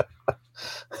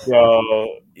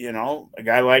 So, a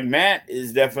guy like Matt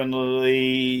is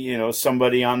definitely,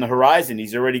 somebody on the horizon.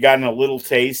 He's already gotten a little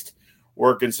taste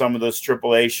working some of those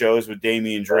AAA shows with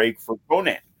Damian Drake for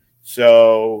Conan.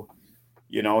 So,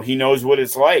 he knows what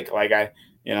it's like. Like I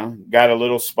got a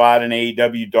little spot in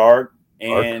AEW Dark,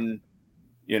 and,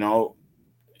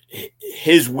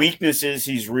 his weaknesses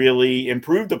he's really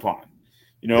improved upon,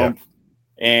 and,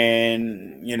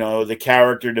 the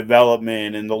character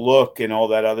development and the look and all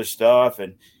that other stuff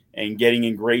and getting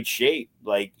in great shape.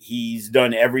 Like, he's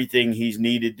done everything he's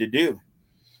needed to do.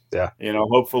 Yeah.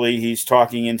 Hopefully he's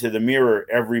talking into the mirror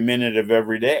every minute of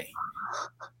every day.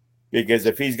 Because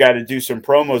if he's got to do some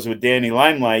promos with Danny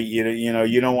Limelight,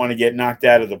 you don't want to get knocked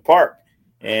out of the park.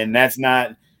 And that's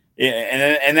not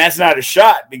and that's not a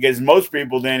shot, because most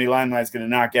people Danny Limelight's going to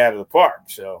knock out of the park.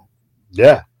 So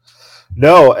yeah.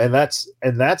 No, and that's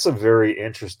a very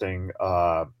interesting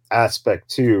aspect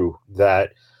too,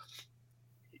 that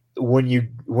when you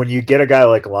get a guy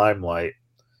like Limelight,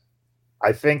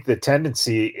 I think the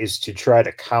tendency is to try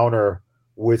to counter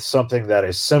with something that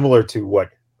is similar to what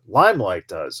Limelight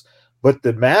does. But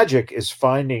the magic is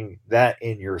finding that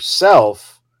in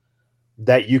yourself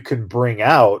that you can bring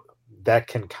out that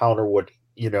can counter what,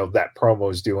 that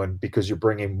promo is doing, because you're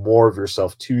bringing more of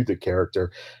yourself to the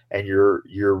character and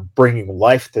you're bringing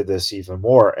life to this even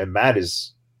more. And Matt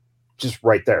is just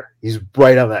right there. He's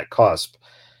right on that cusp.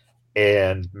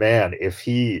 And man, if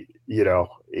he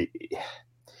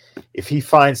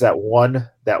finds that one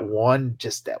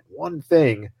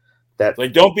thing that,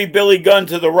 like, don't be Billy Gunn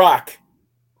to The Rock.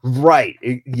 Right.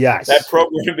 Yes. That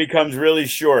program becomes really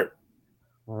short.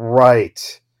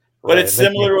 Right. But it's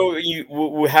similar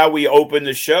to how we open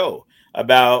the show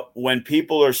about when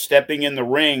people are stepping in the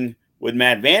ring with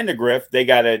Matt Vandegrift, they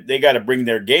gotta bring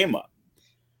their game up.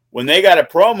 When they got a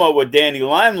promo with Danny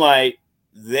Limelight,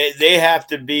 they have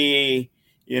to be,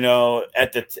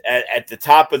 at the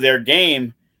top of their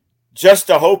game, just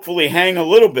to hopefully hang a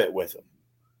little bit with him.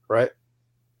 Right.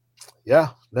 Yeah.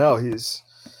 No, he's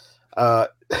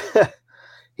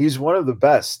he's one of the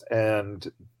best,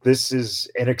 and this is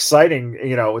an exciting,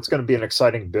 it's going to be an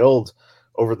exciting build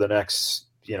over the next,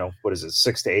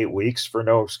 6 to 8 weeks for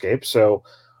No Escape. So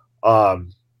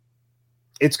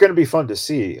it's going to be fun to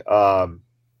see.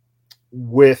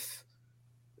 With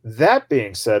that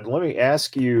being said, let me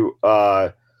ask you,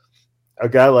 a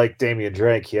guy like Damian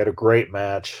Drake, he had a great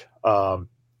match.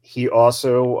 He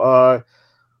also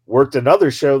worked another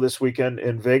show this weekend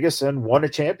in Vegas and won a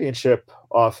championship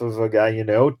off of a guy,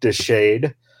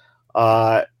 Deshade.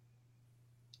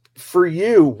 For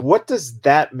you, what does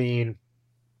that mean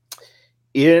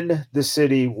in the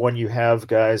city when you have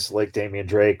guys like Damian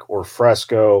Drake or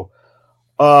Fresco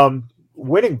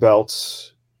winning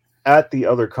belts at the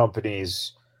other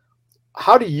companies?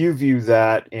 How do you view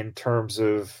that in terms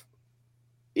of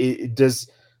does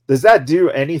that do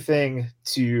anything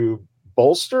to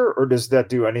bolster, or does that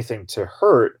do anything to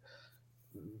hurt?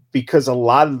 Because a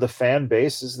lot of the fan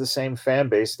base is the same fan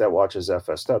base that watches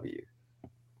FSW.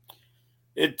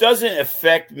 It doesn't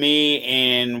affect me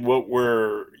in what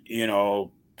we're,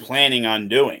 planning on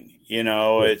doing.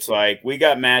 It's like we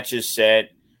got matches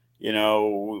set.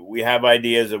 We have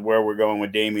ideas of where we're going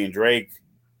with Damian Drake.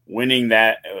 Winning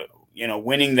that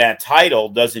title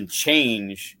doesn't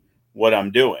change what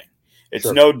I'm doing.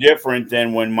 It's no different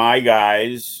than when my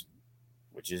guys,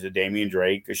 which is a Damian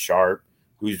Drake, a Sharp,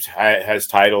 who has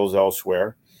titles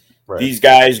elsewhere. Right. These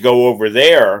guys go over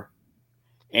there,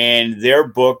 and they're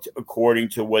booked according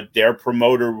to what their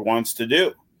promoter wants to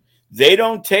do. They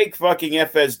don't take fucking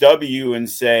FSW and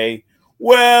say,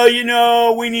 well,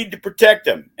 we need to protect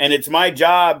them. And it's my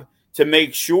job to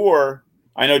make sure.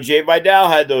 I know Jay Vidal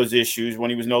had those issues when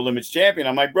he was No Limits champion.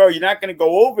 I'm like, bro, you're not going to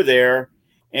go over there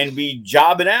and be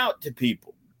jobbing out to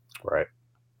people. Right.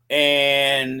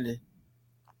 And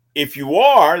if you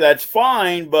are, that's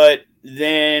fine. But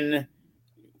then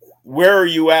where are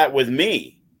you at with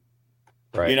me?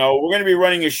 Right. We're going to be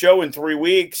running a show in 3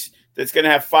 weeks that's going to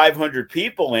have 500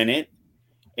 people in it.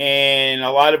 And a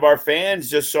lot of our fans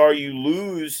just saw you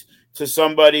lose to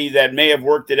somebody that may have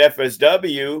worked at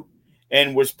FSW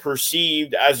and was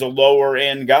perceived as a lower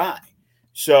end guy.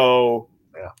 So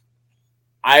yeah.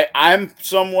 I'm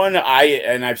someone,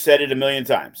 and I've said it a million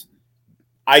times,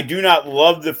 I do not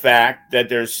love the fact that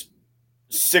there's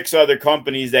 6 other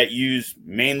companies that use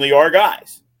mainly our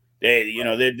guys.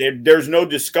 There's no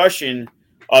discussion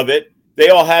of it. They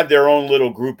all have their own little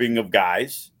grouping of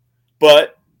guys,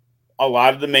 but a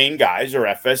lot of the main guys are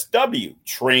FSW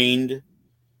trained.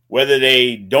 Whether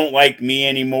they don't like me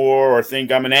anymore or think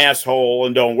I'm an asshole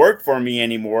and don't work for me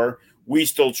anymore, we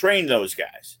still train those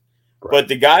guys. Right. But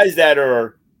the guys that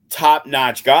are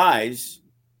top-notch guys,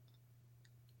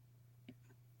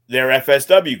 they're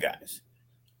FSW guys.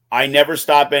 I never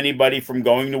stop anybody from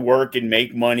going to work and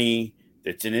make money.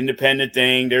 It's an independent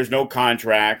thing. There's no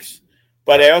contracts.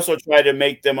 But I also try to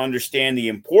make them understand the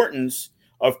importance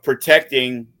of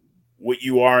protecting what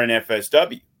you are in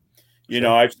FSW. You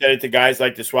know, I've said it to guys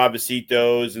like the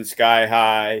Suavecitos and Sky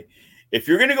High. If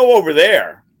you're going to go over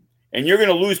there and you're going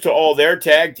to lose to all their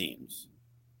tag teams,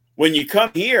 when you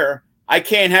come here, I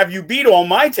can't have you beat all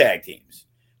my tag teams,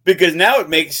 because now it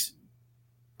makes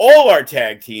all our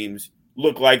tag teams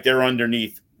look like they're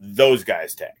underneath those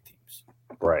guys' tag teams.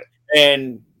 Right.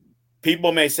 And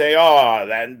people may say, oh,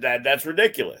 that's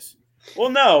ridiculous. Well,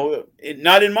 no,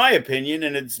 not in my opinion,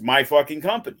 and it's my fucking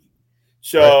company.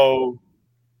 So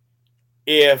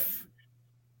if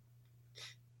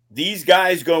these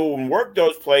guys go and work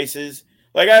those places,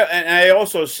 like I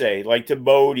also say, like to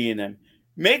Bodie and them,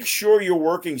 make sure you're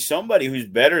working somebody who's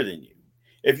better than you.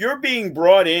 If you're being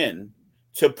brought in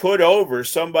to put over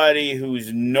somebody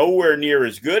who's nowhere near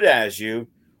as good as you,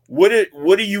 what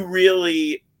are you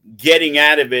really getting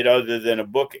out of it other than a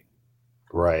booking?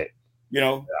 Right. You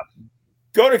know,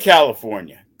 go to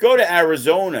California, go to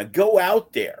Arizona, go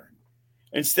out there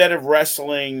instead of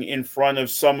wrestling in front of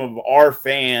some of our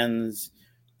fans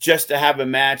just to have a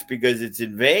match because it's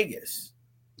in Vegas.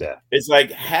 Yeah. It's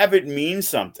like, have it mean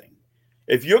something.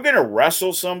 If you're going to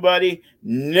wrestle somebody,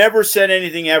 never said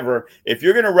anything ever. If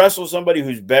you're going to wrestle somebody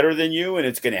who's better than you and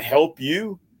it's going to help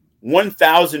you,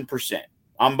 1,000%,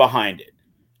 I'm behind it.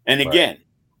 And again,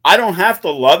 I don't have to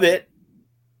love it,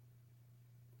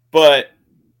 but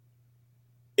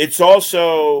it's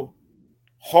also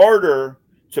harder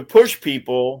to push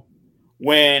people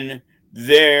when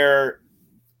they're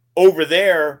over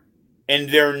there and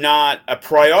they're not a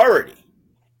priority.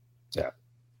 Yeah.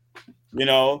 You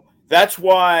know, that's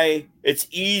why it's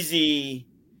easy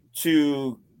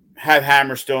to have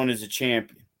Hammerstone as a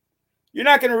champion. You're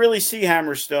not going to really see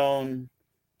Hammerstone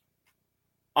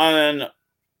on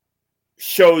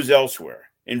shows elsewhere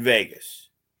in Vegas.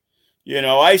 You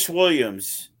know, Ice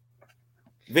Williams,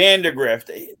 Vandegrift,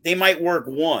 they might work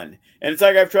one. And it's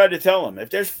like I've tried to tell them, if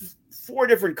there's 4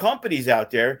 different companies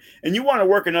out there and you want to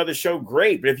work another show,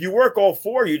 great. But if you work all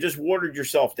 4, you just watered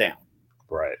yourself down.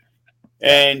 Right.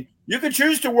 And you could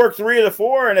choose to work 3 of the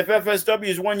 4, and if FSW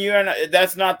is 1 year and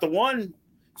that's not the one,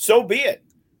 so be it.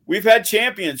 We've had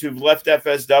champions who've left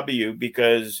FSW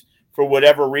because for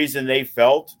whatever reason they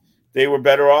felt they were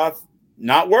better off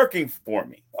not working for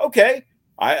me. Okay,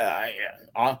 I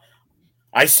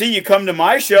see you come to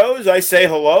my shows. I say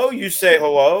hello. You say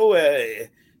hello.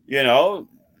 You know,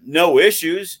 no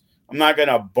issues. I'm not going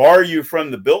to bar you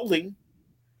from the building.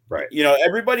 Right. You know,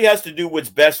 everybody has to do what's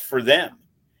best for them.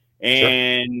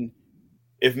 And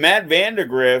if Matt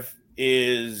Vandegrift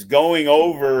is going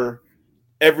over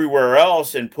everywhere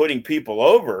else and putting people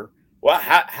over, well,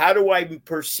 how do I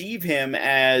perceive him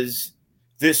as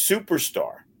this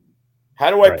superstar?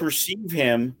 How do I perceive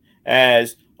him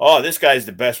as, oh, this guy's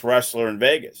the best wrestler in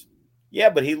Vegas? Yeah,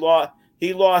 but he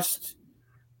lost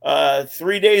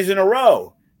 3 days in a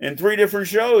row in 3 different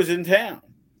shows in town.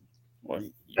 Well,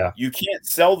 you can't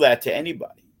sell that to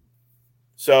anybody.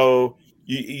 So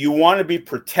you want to be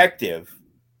protective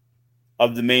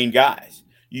of the main guys.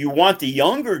 You want the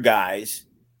younger guys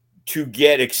to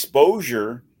get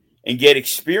exposure and get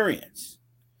experience.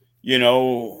 You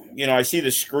know, I see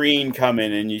the screen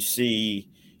coming and you see,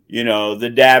 you know, the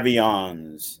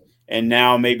Davions and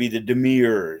now maybe the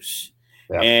Demirs.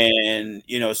 Yeah. And,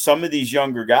 you know, some of these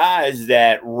younger guys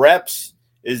that reps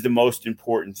is the most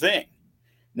important thing.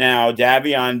 Now,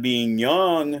 Davion being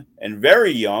young and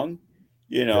very young,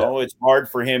 you know, it's hard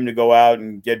for him to go out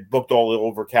and get booked all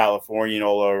over California and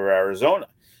all over Arizona.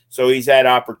 So he's had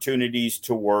opportunities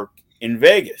to work in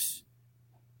Vegas.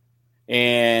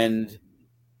 And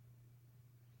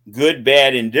good,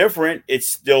 bad, indifferent, it's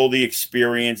still the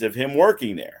experience of him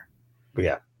working there.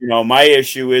 Yeah. You know, my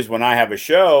issue is when I have a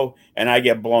show and I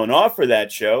get blown off for that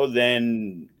show,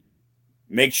 then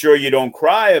make sure you don't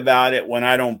cry about it when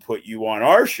I don't put you on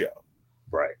our show.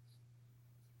 Right.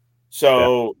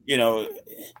 So, you know,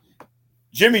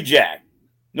 Jimmy Jack.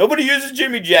 Nobody uses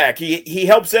Jimmy Jack. He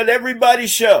helps at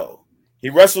everybody's show. He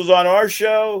wrestles on our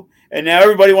show, and now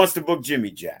everybody wants to book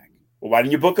Jimmy Jack. Well, why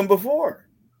didn't you book him before?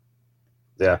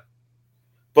 Yeah.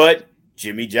 But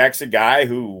Jimmy Jack's a guy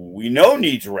who we know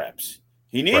needs reps.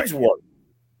 He needs work.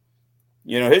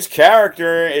 You know, his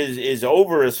character is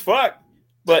over as fuck,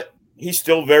 but he's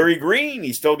still very green.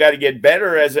 He's still got to get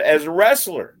better as a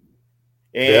wrestler.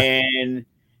 And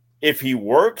if he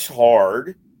works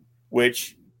hard,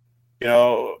 which, you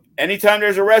know, anytime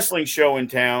there's a wrestling show in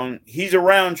town, he's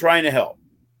around trying to help.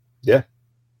 Yeah.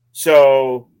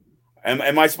 So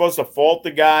Am I supposed to fault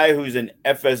the guy who's an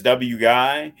FSW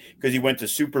guy because he went to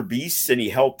Super Beasts and he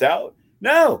helped out?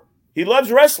 No, he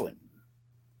loves wrestling.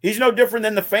 He's no different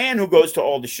than the fan who goes to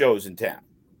all the shows in town.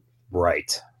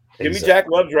 Right. Jimmy Jack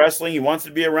loves wrestling. He wants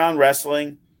to be around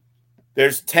wrestling.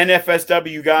 There's 10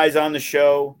 FSW guys on the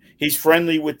show. He's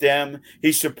friendly with them.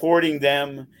 He's supporting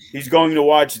them. He's going to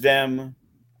watch them.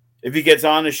 If he gets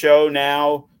on the show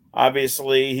now,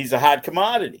 obviously he's a hot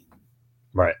commodity.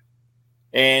 Right.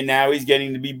 And now he's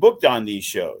getting to be booked on these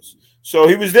shows. So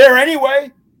he was there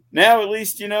anyway. Now at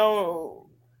least,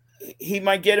 he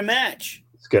might get a match.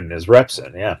 He's getting his reps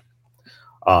in, yeah.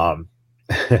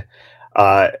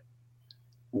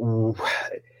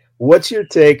 What's your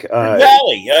take?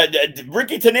 Valley,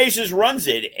 Ricky Tenacious runs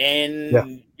it,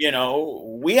 and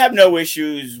we have no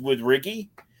issues with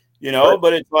Ricky, Right.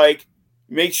 But it's like,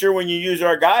 make sure when you use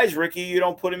our guys, Ricky, you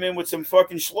don't put him in with some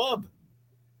fucking schlub.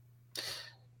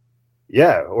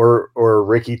 Yeah, or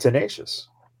Ricky Tenacious.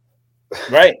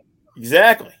 Right,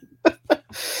 exactly.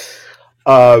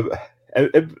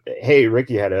 Hey,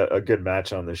 Ricky had a good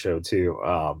match on the show too.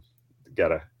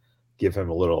 Gotta give him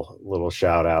a little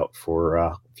shout out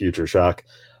for Future Shock.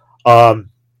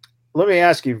 Let me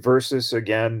ask you, Versus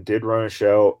again did run a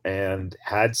show and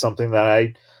had something that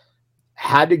I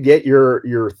had to get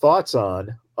your thoughts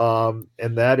on,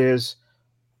 and that is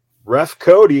Ref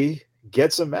Cody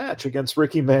gets a match against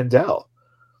Ricky Mandel.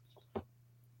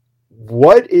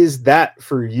 What is that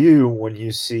for you when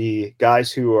you see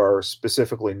guys who are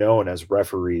specifically known as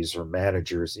referees or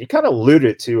managers? You kind of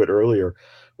alluded to it earlier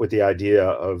with the idea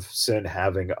of Sin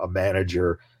having a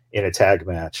manager in a tag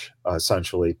match,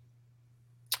 essentially.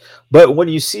 But when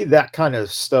you see that kind of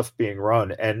stuff being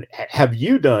run, and have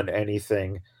you done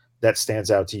anything that stands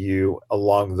out to you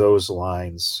along those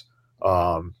lines?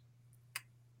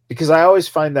 Because I always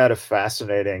find that a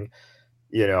fascinating,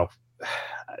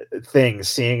 thing.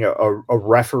 Seeing a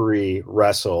referee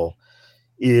wrestle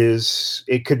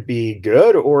it could be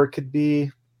good, or it could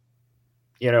be,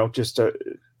 just a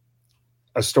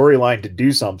storyline to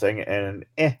do something. And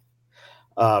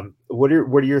what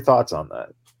are your thoughts on that?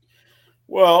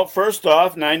 Well, first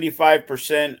off,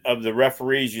 95% of the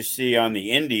referees you see on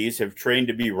the indies have trained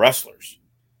to be wrestlers.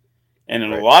 And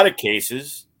in a lot of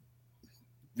cases,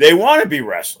 they want to be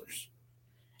wrestlers.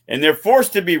 And they're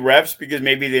forced to be refs because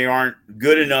maybe they aren't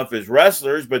good enough as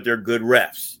wrestlers, but they're good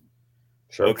refs.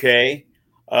 Sure. Okay.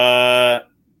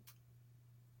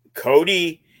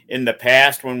 Cody, in the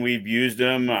past when we've used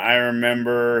him, I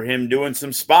remember him doing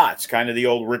some spots, kind of the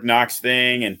old Rick Knox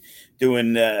thing, and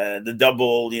doing the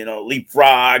double,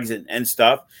 leapfrogs and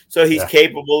stuff. So he's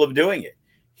capable of doing it.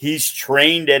 He's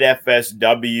trained at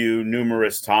FSW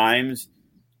numerous times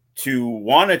to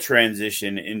want to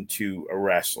transition into a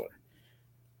wrestler.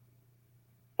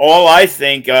 All I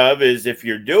think of is, if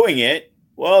you're doing it,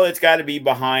 well, it's got to be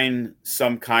behind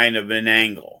some kind of an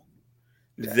angle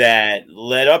that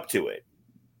led up to it.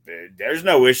 There's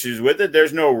no issues with it.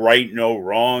 There's no right, no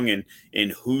wrong in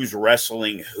who's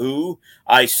wrestling who.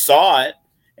 I saw it,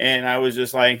 and I was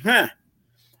just like,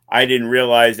 I didn't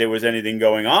realize there was anything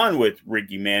going on with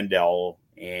Ricky Mandel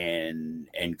and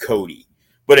Cody.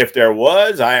 But if there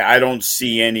was, I don't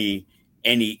see any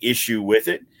issue with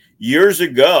it. Years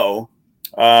ago,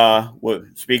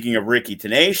 speaking of Ricky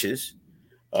Tenacious,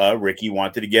 Ricky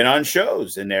wanted to get on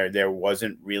shows, and there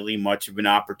wasn't really much of an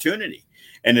opportunity.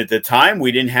 And at the time,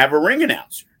 we didn't have a ring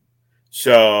announcer.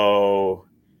 So,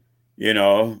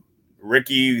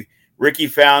 Ricky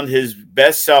found his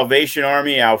best Salvation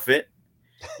Army outfit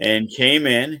and came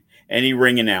in, and he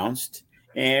ring announced.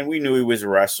 And we knew he was a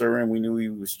wrestler, and we knew he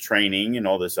was training and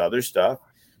all this other stuff.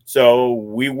 So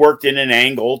we worked in an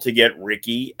angle to get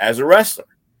Ricky as a wrestler.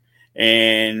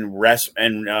 And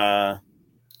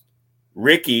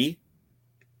Ricky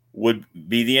would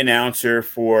be the announcer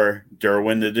for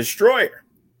Derwin the Destroyer.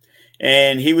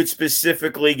 And he would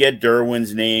specifically get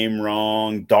Derwin's name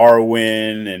wrong,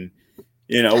 Darwin, and,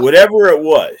 whatever it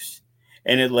was.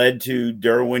 And it led to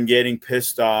Derwin getting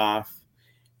pissed off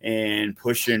and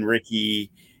pushing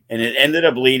Ricky. And it ended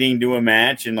up leading to a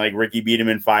match, and Ricky beat him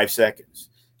in 5 seconds.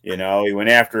 He went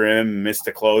after him, missed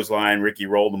the clothesline. Ricky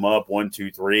rolled him up, 1,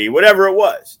 2, 3, whatever it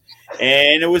was.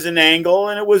 And it was an angle,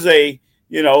 and it was a,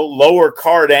 lower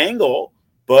card angle,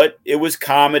 but it was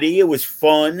comedy. It was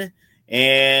fun,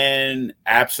 and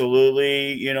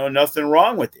absolutely, nothing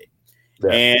wrong with it.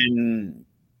 Yeah. And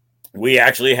we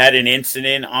actually had an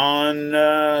incident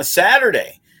on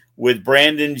Saturday with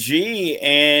Brandon G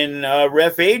and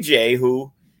Ref AJ,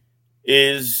 who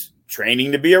is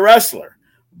training to be a wrestler.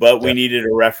 But we needed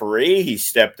a referee. He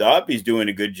stepped up. He's doing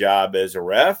a good job as a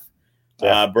ref.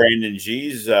 Yeah. Brandon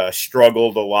G's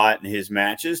struggled a lot in his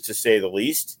matches, to say the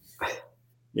least.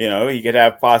 He could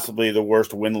have possibly the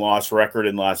worst win-loss record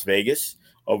in Las Vegas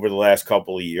over the last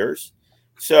couple of years.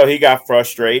 So he got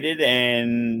frustrated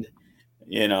and,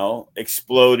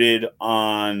 exploded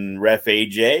on Ref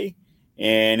AJ.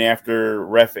 And after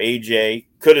Ref AJ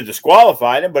could have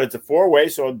disqualified him, but it's a four-way,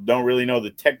 so I don't really know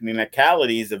the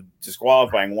technicalities of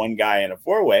disqualifying one guy in a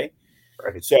four-way.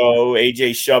 Right. So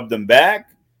AJ shoved him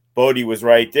back. Bodie was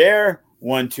right there.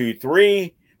 1, 2,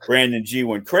 3. Brandon G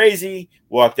went crazy,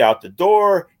 walked out the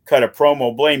door, cut a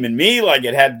promo blaming me like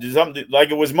it had something, like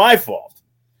it was my fault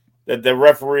that the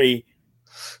referee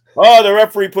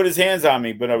put his hands on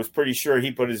me, but I was pretty sure he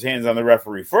put his hands on the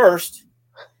referee first.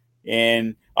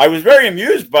 And I was very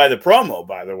amused by the promo,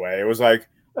 by the way. It was like,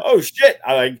 oh shit.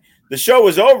 The show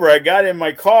was over. I got in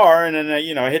my car and then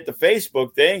I hit the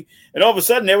Facebook thing, and all of a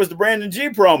sudden there was the Brandon G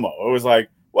promo. It was like,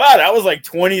 wow, that was like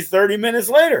 20, 30 minutes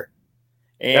later.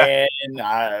 And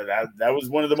that was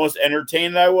one of the most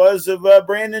entertained I was of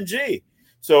Brandon G.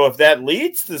 So if that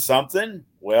leads to something,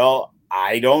 well,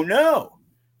 I don't know.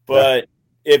 But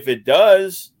if it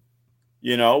does,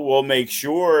 we'll make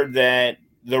sure that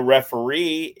the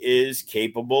referee is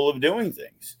capable of doing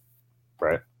things.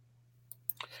 Right.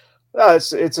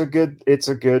 It's a good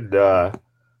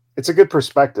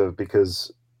perspective,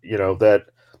 because that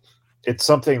it's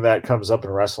something that comes up in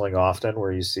wrestling often,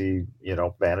 where you see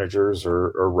managers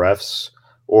or refs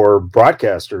or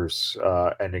broadcasters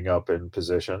ending up in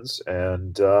positions,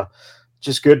 and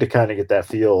just good to kind of get that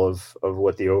feel of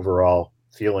what the overall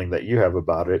feeling that you have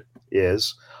about it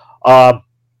is.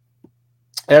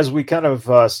 As we kind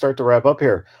of start to wrap up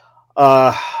here,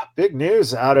 big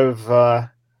news out of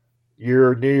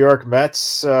your New York Mets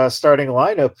starting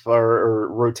lineup or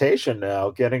rotation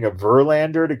now, getting a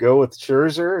Verlander to go with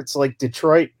Scherzer. It's like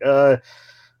Detroit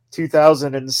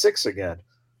 2006 again.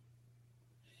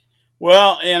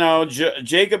 Well,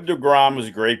 Jacob deGrom was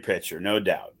a great pitcher, no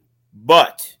doubt.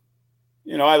 But,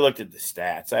 I looked at the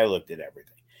stats. I looked at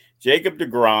everything. Jacob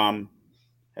deGrom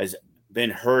has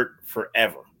been hurt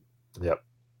forever. Yep.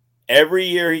 Every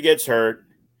year he gets hurt.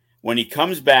 When he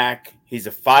comes back, he's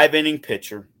a 5-inning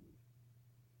pitcher.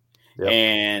 Yep.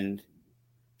 And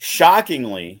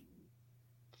shockingly,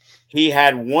 he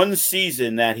had one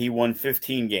season that he won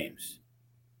 15 games.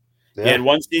 Yeah. He had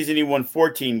one season he won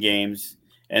 14 games,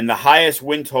 and the highest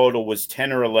win total was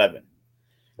 10 or 11.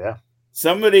 Yeah.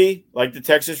 Somebody like the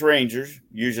Texas Rangers,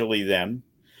 usually them,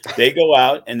 they go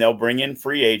out and they'll bring in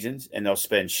free agents and they'll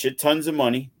spend shit tons of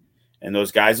money, and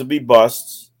those guys will be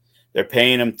busts. They're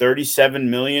paying them $37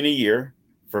 million a year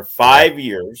for 5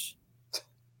 years.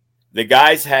 The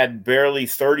guys had barely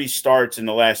 30 starts in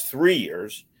the last 3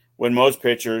 years, when most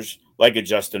pitchers, like a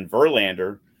Justin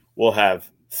Verlander, will have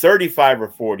 35 or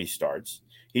 40 starts.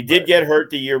 He did get hurt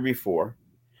the year before.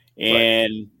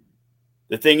 And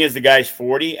the thing is, the guy's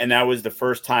 40, and that was the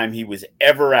first time he was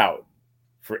ever out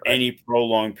for any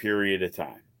prolonged period of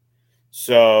time.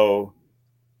 So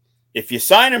if you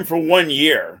sign him for 1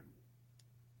 year,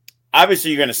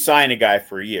 obviously you're going to sign a guy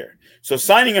for a year. So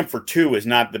signing him for 2 is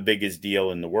not the biggest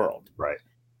deal in the world. Right.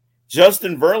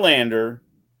 Justin Verlander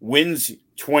wins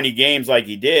 20 games like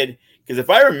he did, because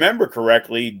if I remember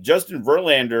correctly, Justin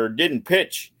Verlander didn't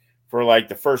pitch for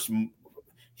like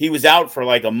he was out for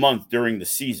like a month during the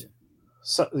season.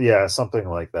 So, yeah, something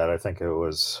like that. I think it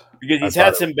was. Because he's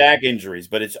had some back injuries,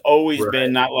 but it's always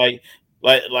been not like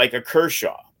a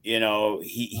Kershaw. He's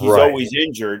always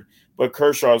injured, but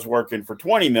Kershaw's working for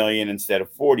 $20 million instead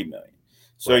of $40 million.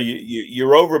 So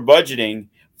you're over budgeting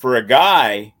for a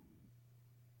guy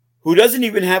who doesn't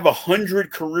even have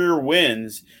 100 career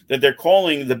wins that they're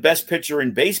calling the best pitcher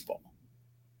in baseball.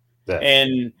 Yeah.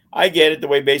 And I get it, the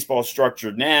way baseball is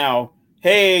structured now.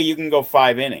 Hey, you can go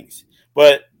 5 innings.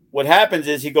 But what happens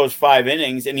is he goes 5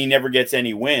 innings and he never gets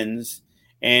any wins.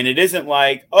 And it isn't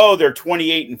like, they're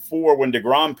 28-4 when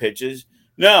DeGrom pitches.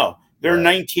 No, they're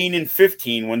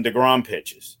 19-15 when DeGrom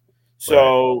pitches.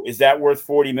 So is that worth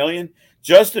 $40 million?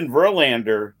 Justin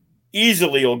Verlander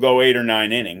easily will go 8 or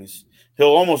 9 innings. He'll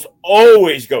almost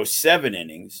always go 7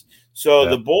 innings. So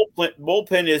the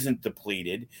bullpen isn't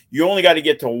depleted. You only got to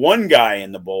get to 1 guy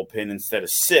in the bullpen instead of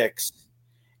 6,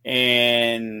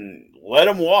 and let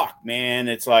him walk, man.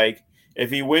 It's like,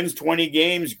 if he wins 20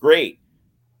 games, great.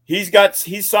 He's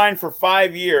signed for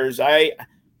 5 years. I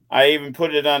even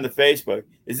put it on the Facebook.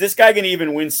 Is this guy going to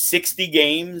even win 60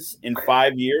 games in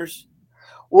 5 years?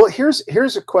 Well, here's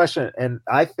a question, and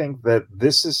I think that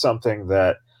this is something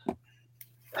that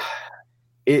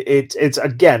it's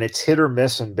again, it's hit or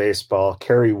miss in baseball.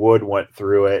 Kerry Wood went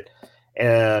through it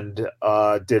and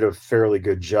did a fairly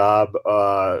good job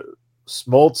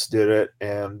Smoltz did it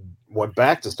and went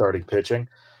back to starting pitching.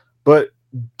 But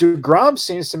DeGrom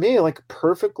seems to me like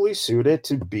perfectly suited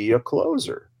to be a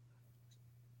closer.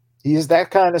 He's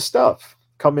that kind of stuff.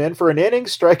 Come in for an inning,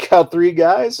 strike out 3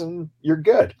 guys, and you're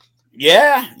good.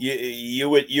 Yeah, you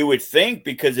would think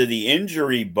because of the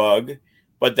injury bug,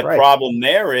 but the problem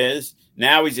there is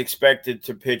now he's expected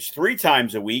to pitch 3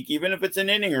 times a week, even if it's an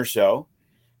inning or so,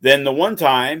 then the one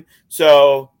time.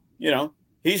 So,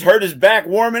 he's hurt his back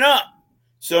warming up.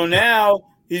 So now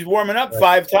he's warming up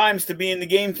 5 times to be in the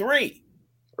game 3.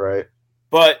 Right.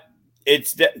 But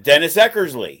it's Dennis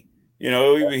Eckersley.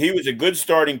 He was a good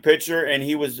starting pitcher, and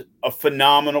he was a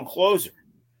phenomenal closer.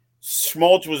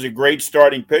 Smoltz was a great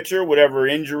starting pitcher. Whatever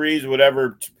injuries,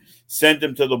 whatever sent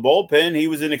him to the bullpen, he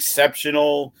was an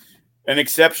exceptional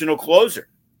closer.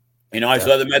 I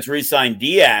saw the Mets re-sign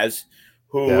Diaz,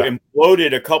 who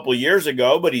imploded a couple years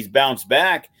ago, but he's bounced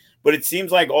back. But it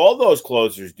seems like all those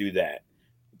closers do that.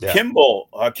 Yeah.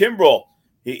 Kimbrel,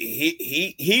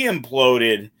 he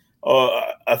imploded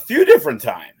a few different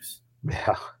times.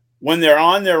 Yeah. When they're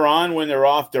on, they're on. When they're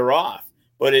off, they're off.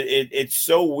 But it's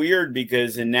so weird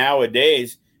because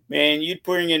nowadays, man, you'd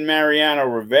bring in Mariano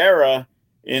Rivera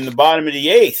in the bottom of the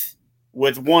 8th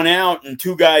with 1 out and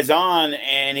 2 guys on,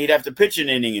 and he'd have to pitch an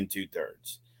inning in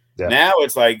 2/3. Yeah. Now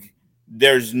it's like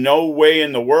there's no way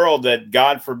in the world that,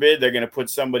 God forbid, they're going to put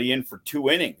somebody in for 2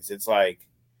 innings. It's like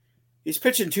he's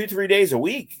pitching 2-3 days a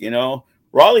week.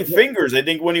 Raleigh Fingers, I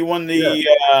think when he won the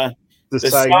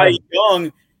Cy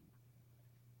Young,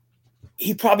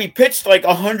 he probably pitched like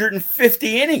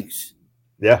 150 innings.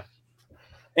 Yeah.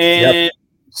 And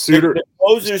the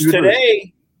closers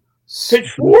today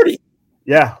pitched 40.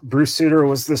 Yeah. Bruce Sutter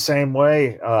was the same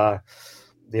way,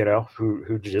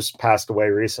 who just passed away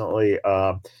recently.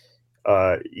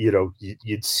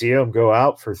 You'd see him go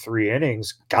out for 3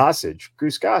 innings.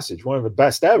 Goose Gossage, one of the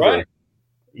best ever. Right.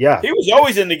 Yeah. He was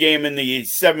always in the game in the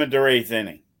 7th or 8th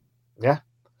inning. Yeah.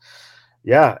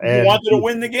 Yeah. And he wanted to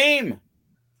win the game.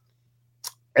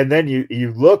 And then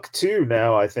you look too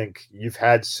now, I think you've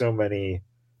had so many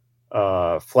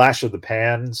flash of the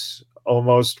pans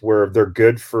almost where they're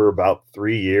good for about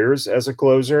 3 years as a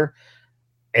closer.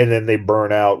 And then they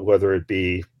burn out, whether it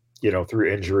be, through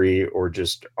injury or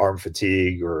just arm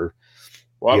fatigue or.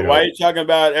 Why are you talking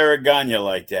about Eric Gagne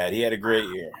like that? He had a great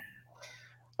year.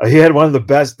 He had one of the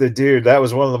best. That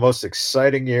was one of the most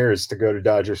exciting years to go to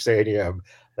Dodger Stadium.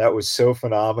 That was so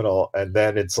phenomenal. And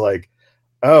then it's like,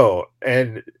 oh,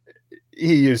 and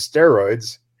he used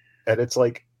steroids, and it's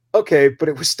like, okay, but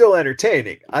it was still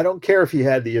entertaining. I don't care if he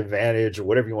had the advantage or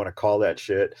whatever you want to call that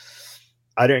shit.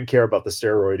 I didn't care about the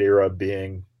steroid era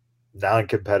being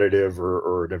non-competitive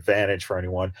or an advantage for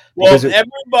anyone. Well,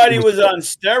 everybody was on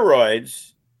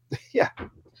steroids. Yeah.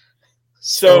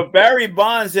 So if Barry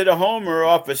Bonds hit a homer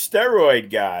off a steroid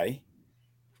guy.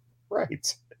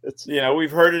 Right.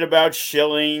 We've heard it about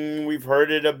Schilling. We've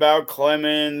heard it about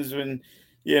Clemens.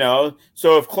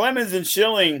 So if Clemens and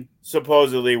Schilling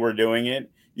supposedly were doing it,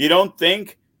 you don't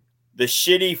think the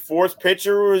shitty 4th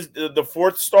pitcher was the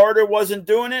 4th starter wasn't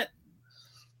doing it?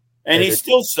 And he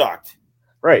still sucked.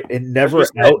 Right. Jeremy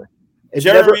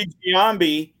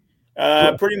Giambi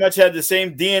pretty much had the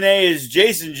same DNA as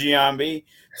Jason Giambi.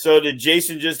 So did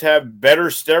Jason just have better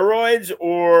steroids,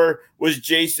 or was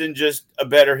Jason just a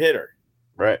better hitter?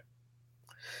 Right.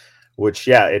 Which,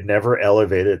 it never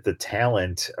elevated the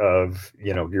talent of,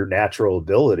 your natural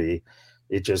ability.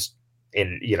 It just,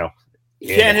 you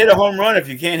can't hit a home run if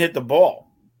you can't hit the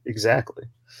ball. Exactly.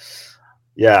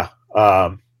 Yeah.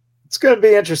 It's going to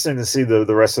be interesting to see the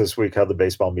rest of this week, how the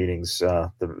baseball meetings,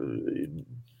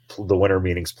 the winter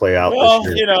meetings play out. Well,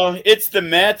 it's the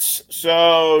Mets,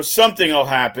 so something will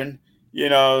happen.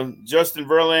 Justin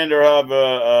Verlander will have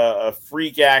a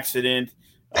freak accident.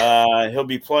 He'll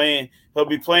be playing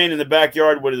in the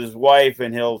backyard with his wife,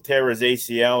 and he'll tear his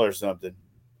ACL or something.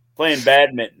 Playing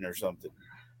badminton or something.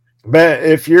 But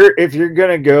if you're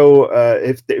gonna go,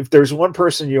 if there's one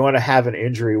person you want to have an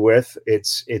injury with,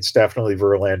 it's definitely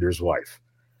Verlander's wife.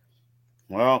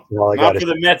 Well, not for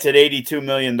the Mets at $82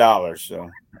 million. So,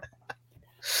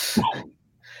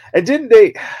 and didn't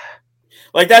they?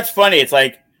 Like, that's funny. It's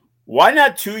like, why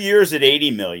not 2 years at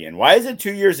 $80 million? Why is it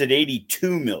 2 years at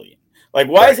 $82 million? Like,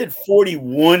 why is it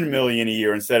 $41 million a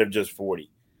year instead of just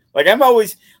 40? Like, I'm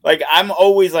always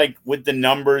like with the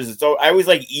numbers. I always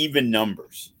like even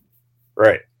numbers.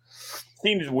 Right.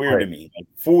 Seems weird to me. Like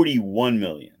 $41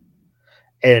 million.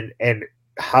 And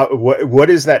how? What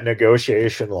is that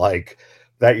negotiation like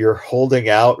that you're holding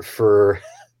out for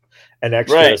an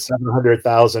extra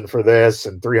 700,000 for this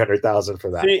and 300,000 for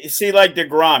that. See, like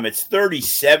DeGrom, it's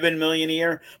 37 million a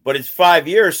year, but it's 5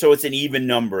 years, so it's an even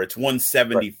number. It's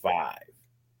 175,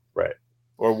 right,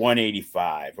 or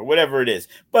 185, or whatever it is.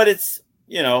 But it's,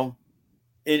 you know,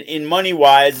 in money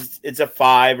wise, it's a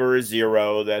 5 or a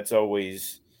 0. That's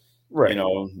always, you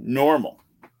know, normal.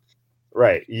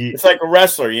 Right. It's like a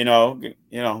wrestler, you know.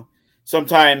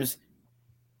 Sometimes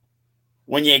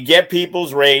when you get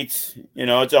people's rates, you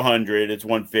know, it's 100, it's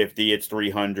 150, it's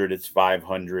 300, it's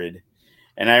 500.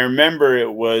 And I remember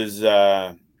it was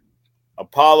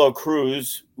Apollo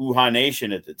Crews, Uha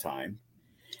Nation at the time.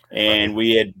 And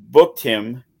we had booked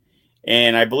him.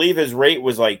 And I believe his rate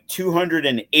was like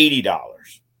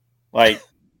 $280. Like,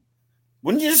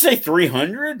 wouldn't you just say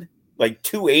 300? Like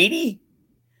 280?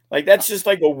 Like, that's just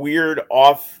like a weird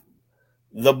off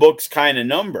the books kind of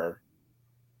number.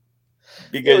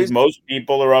 Because most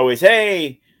people are always,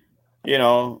 hey, you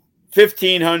know,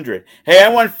 $1,500. Hey, I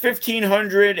want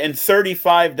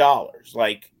 $1,535.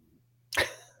 Like,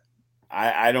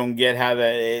 I don't get how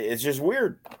that. It's just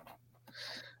weird.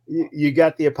 You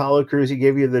got the Apollo Crews. He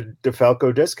gave you the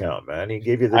DeFalco discount, man. He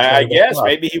gave you the. I guess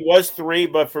maybe he was 3,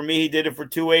 but for me, he did it for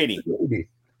 280.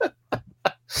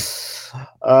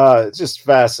 It's just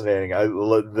fascinating.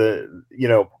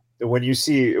 When you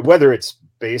see whether it's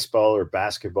baseball or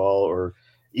basketball, or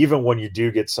even when you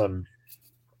do get some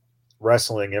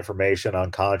wrestling information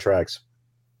on contracts,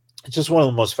 it's just one of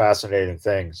the most fascinating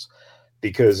things,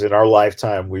 because in our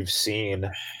lifetime we've seen,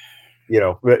 you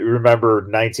know, remember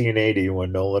 1980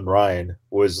 when Nolan Ryan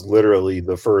was literally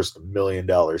the first $1 million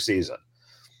season,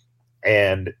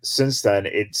 and since then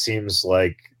it seems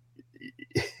like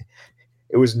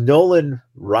it was Nolan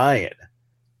Ryan,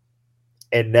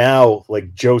 and now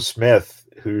like Joe Smith,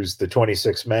 who's the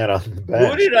 26th man on the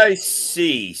bench. Who did I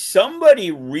see?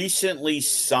 Somebody recently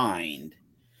signed,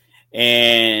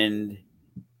 and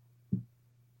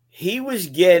he was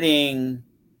getting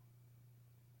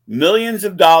millions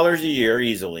of dollars a year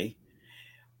easily,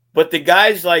 but the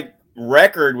guy's like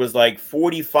record was like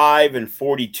 45 and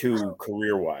 42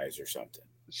 career-wise or something.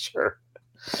 Sure.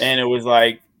 And it was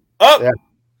like,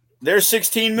 there's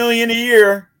 16 million a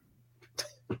year.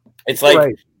 It's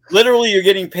like literally you're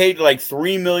getting paid like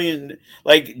 $3 million.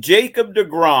 Like Jacob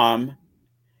deGrom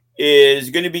is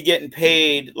going to be getting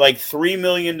paid like $3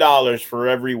 million for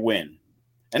every win.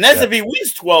 And that's if he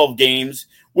wins 12 games,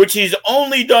 which he's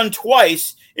only done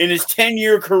twice in his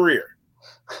 10-year career.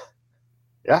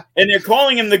 Yeah. And they're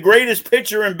calling him the greatest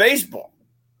pitcher in baseball.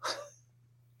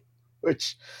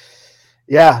 Which,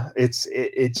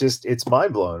 it's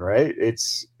mind blowing, right?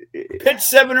 Pitch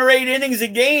 7 or 8 innings a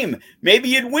game. Maybe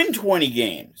you'd win 20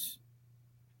 games.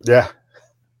 Yeah.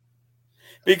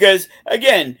 Because,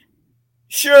 again,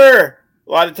 sure,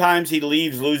 a lot of times he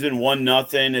leaves losing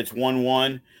 1-0. It's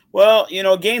 1-1. Well, you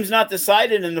know, game's not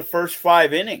decided in the first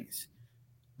 5 innings.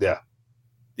 Yeah.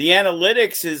 The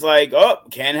analytics is like,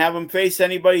 can't have him face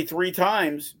anybody 3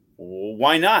 times. Well,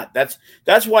 why not? That's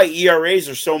why ERAs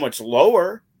are so much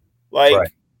lower.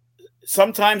 Like,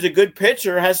 sometimes a good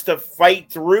pitcher has to fight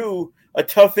through a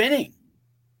tough inning.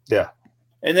 Yeah.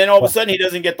 And then all of a sudden he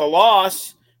doesn't get the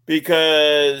loss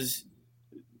because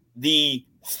the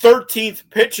 13th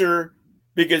pitcher,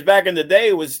 because back in the day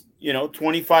it was,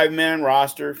 25-man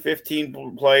roster,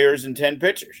 15 players and 10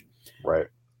 pitchers. Right.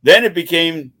 Then it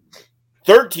became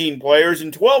 13 players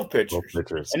and 12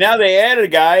 pitchers. And now they added a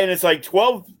guy and it's like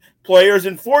 12 players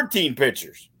and 14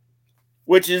 pitchers,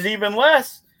 which is even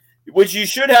less, which you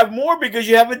should have more because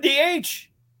you have a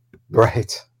DH.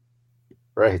 Right.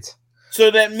 So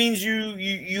that means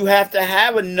you have to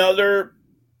have another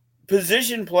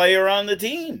position player on the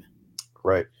team.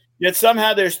 Right. Yet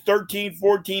somehow there's 13,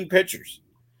 14 pitchers.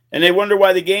 And they wonder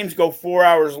why the games go 4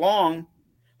 hours long.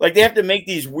 Like, they have to make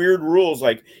these weird rules,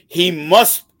 like he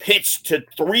must pitch to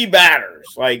 3 batters.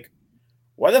 Like,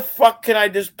 why the fuck can I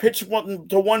just pitch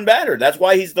to one batter? That's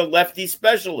why he's the lefty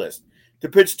specialist, to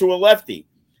pitch to a lefty.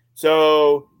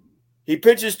 So he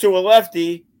pitches to a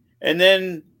lefty, and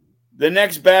then the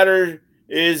next batter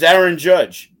is Aaron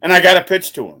Judge, and I got to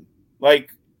pitch to him.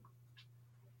 Like,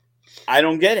 I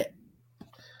don't get it.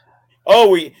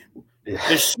 The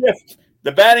shift.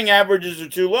 The batting averages are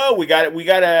too low. We got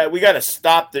to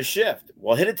stop the shift.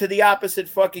 Well, hit it to the opposite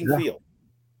fucking field.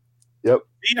 Yep.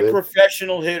 Be a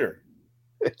professional hitter.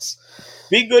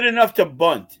 Be good enough to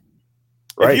bunt.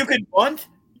 Right. If you could bunt,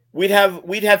 we'd have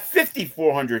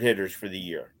 5,400 hitters for the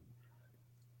year.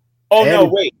 No,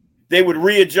 wait. They would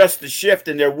readjust the shift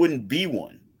and there wouldn't be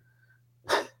one.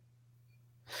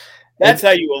 That's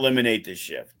how you eliminate the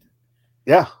shift.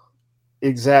 Yeah.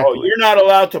 Exactly. You're not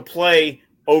allowed to play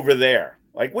over there.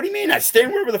 Like, what do you mean? I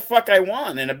stand wherever the fuck I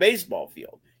want in a baseball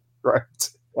field. Right.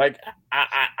 Like,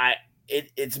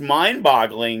 it's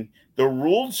mind-boggling the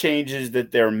rule changes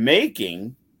that they're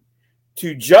making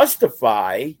to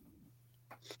justify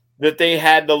that they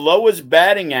had the lowest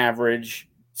batting average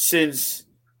since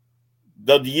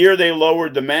the year they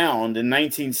lowered the mound in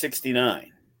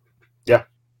 1969. Yeah.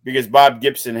 Because Bob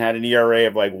Gibson had an ERA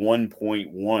of like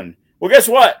 1.1. Well, guess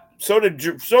what? So did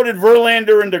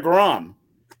Verlander and DeGrom.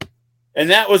 And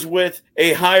that was with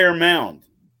a higher mound.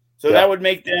 So that would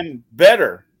make them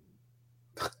better.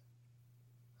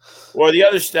 Or the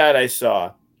other stat I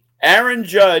saw, Aaron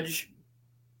Judge,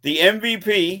 the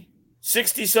MVP,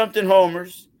 60-something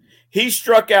homers, he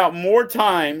struck out more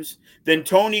times than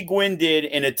Tony Gwynn did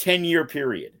in a 10-year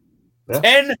period. Yeah.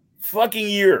 10 fucking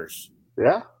years.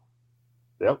 Yeah.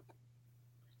 Yep.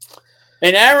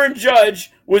 And Aaron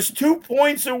Judge was 2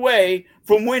 points away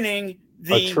from winning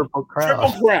the Triple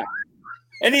Crown.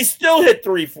 And he still hit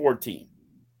 314.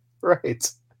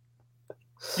 Right.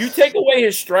 You take away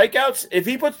his strikeouts, if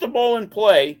he puts the ball in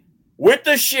play with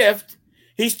the shift,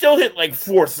 he still hit like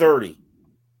 430.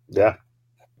 Yeah.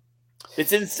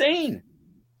 It's insane.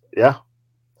 Yeah.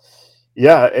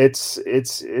 Yeah, it's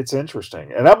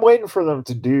interesting. And I'm waiting for them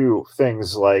to do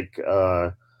things like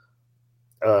no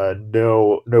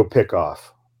pickoff.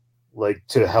 Like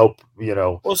to help,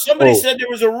 Well, somebody said there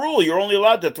was a rule. You're only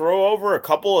allowed to throw over a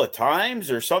couple of times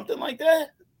or something like that.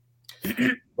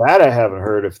 That I haven't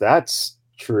heard if that's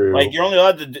true. Like you're only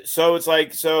allowed to. So it's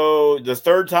like, so the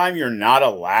third time you're not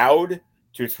allowed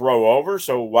to throw over.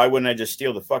 So why wouldn't I just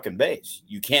steal the fucking base?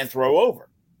 You can't throw over.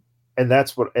 And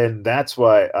that's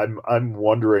why I'm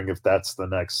wondering if that's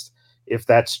if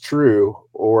that's true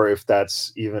or if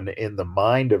that's even in the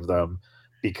mind of them,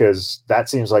 because that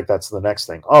seems like that's the next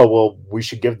thing. Oh, well, we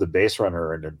should give the base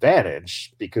runner an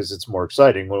advantage because it's more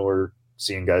exciting when we're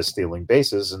seeing guys stealing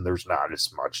bases and there's not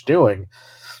as much doing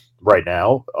right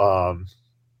now.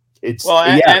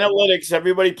 Analytics,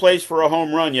 everybody plays for a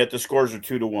home run, yet the scores are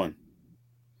 2-1.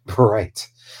 Right.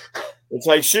 It's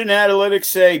like, shouldn't analytics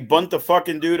say bunt the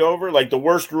fucking dude over? Like the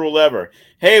worst rule ever.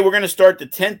 Hey, we're going to start the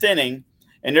 10th inning,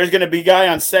 and there's going to be a guy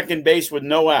on second base with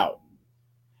no out.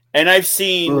 And I've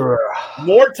seen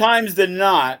more times than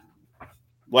not,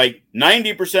 like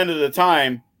 90% of the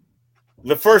time,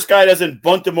 the first guy doesn't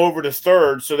bunt him over to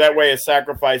third, so that way a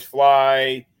sacrifice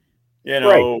fly,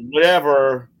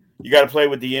 whatever. You got to play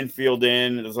with the infield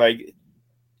in. It's like,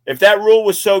 if that rule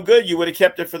was so good, you would have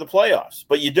kept it for the playoffs,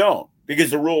 but you don't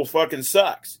because the rule fucking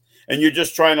sucks, and you're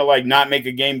just trying to like not make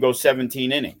a game go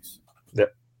 17 innings.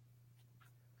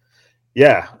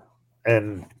 Yeah,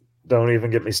 and don't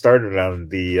even get me started on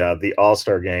the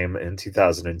All-Star game in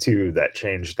 2002 that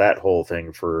changed that whole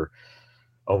thing for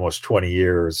almost 20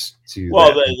 years.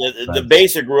 The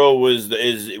basic rule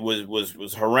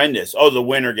was horrendous. Oh, the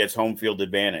winner gets home field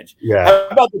advantage. Yeah. How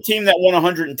about the team that won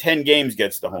 110 games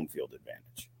gets the home field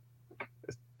advantage?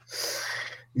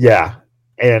 Yeah.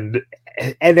 And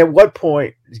at what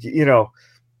point,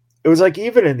 it was like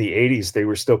even in the 80s, they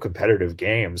were still competitive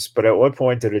games. But at what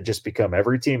point did it just become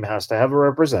every team has to have a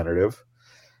representative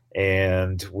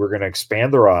and we're going to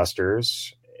expand the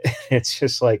rosters? It's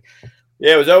just like.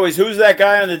 Yeah, it was always, who's that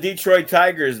guy on the Detroit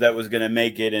Tigers that was going to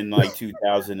make it in like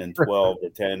 2012 or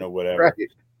 10 or whatever? Right.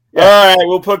 Yeah. All right,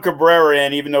 we'll put Cabrera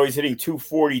in, even though he's hitting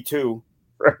 242.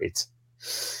 Right.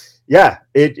 Yeah,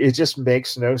 it just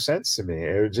makes no sense to me.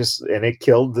 It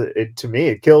killed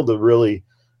a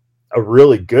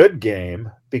really good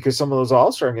game because some of those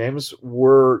All-Star games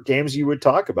were games you would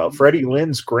talk about. Freddie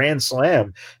Lynn's grand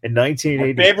slam in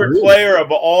 1983. My favorite player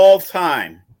of all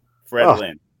time, Fred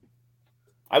Lynn.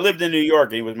 I lived in New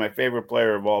York. He was my favorite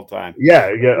player of all time. Yeah.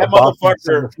 That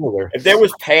motherfucker, if there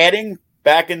was padding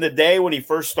back in the day when he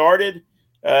first started,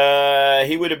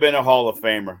 he would have been a Hall of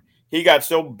Famer. He got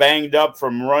so banged up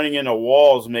from running into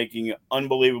walls, making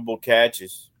unbelievable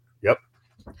catches.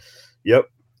 Yep.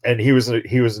 And he was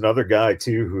another guy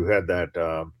too who had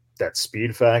that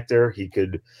speed factor. He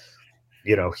could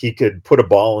put a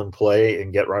ball in play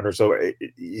and get runners over.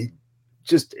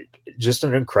 Just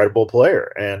an incredible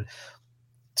player. And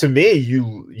to me,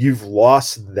 you've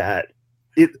lost that.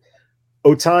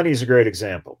 Ohtani's a great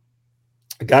example.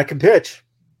 The guy can pitch,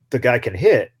 the guy can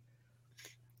hit,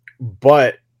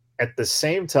 but at the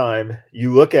same time,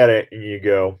 you look at it and you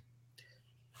go,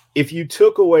 if you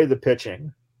took away the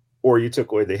pitching or you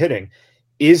took away the hitting,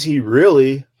 is he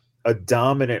really a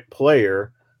dominant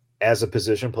player as a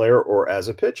position player or as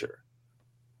a pitcher?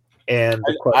 And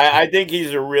I think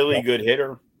he's a really good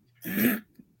hitter.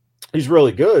 He's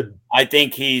really good. I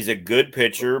think he's a good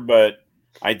pitcher, but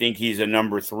I think he's a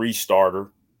number 3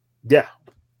 starter. Yeah.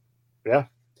 Yeah.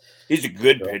 He's a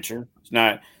good pitcher. He's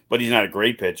not a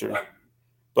great pitcher.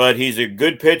 But he's a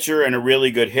good pitcher and a really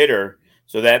good hitter.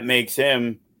 So that makes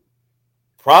him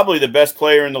probably the best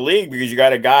player in the league because you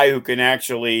got a guy who can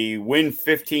actually win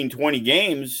 15, 20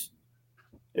 games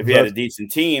if he had a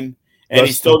decent team. And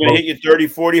he's still going to hit you 30,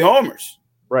 40 homers.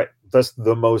 Right. That's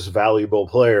the most valuable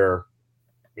player.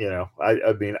 You know,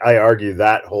 I mean, I argue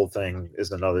that whole thing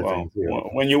is another thing too.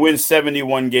 When you win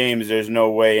 71 games, there's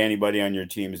no way anybody on your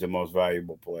team is the most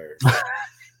valuable player.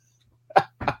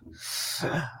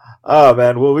 Oh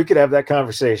man, well, we could have that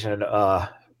conversation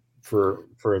for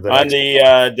the on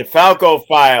the DeFalco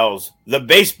Files, the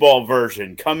baseball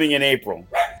version coming in April.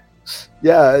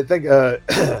 Yeah, I think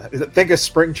a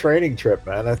spring training trip,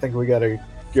 man. I think we got to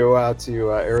go out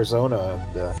to Arizona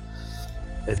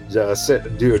and sit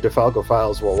and do a DeFalco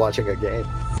Files while watching a game.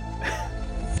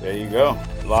 There you go.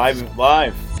 Live.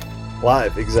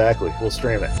 Exactly. We'll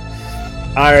stream it.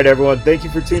 All right, everyone. Thank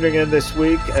you for tuning in this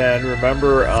week. And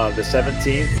remember, the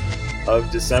 17th of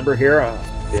December here,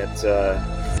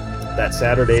 that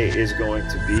Saturday is going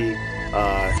to be...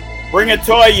 Bring a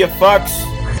toy, you fucks.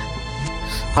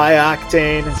 High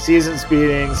octane, season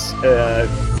speedings.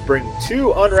 Bring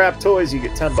 2 unwrapped toys, you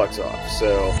get $10 off.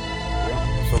 So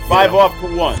 5 off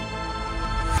for 1.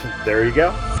 There you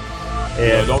go.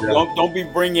 And don't be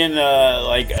bringing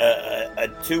like a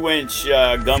 2-inch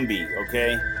Gumby,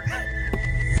 okay?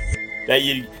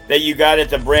 That you got at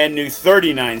the brand new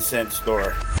 39-cent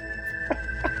store.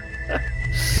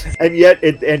 and yet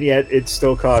it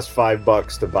still costs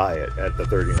 $5 to buy it at the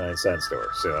 39-cent store.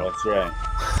 So that's right.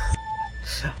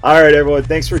 All right, everyone.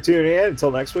 Thanks for tuning in.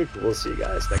 Until next week, we'll see you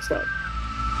guys next time.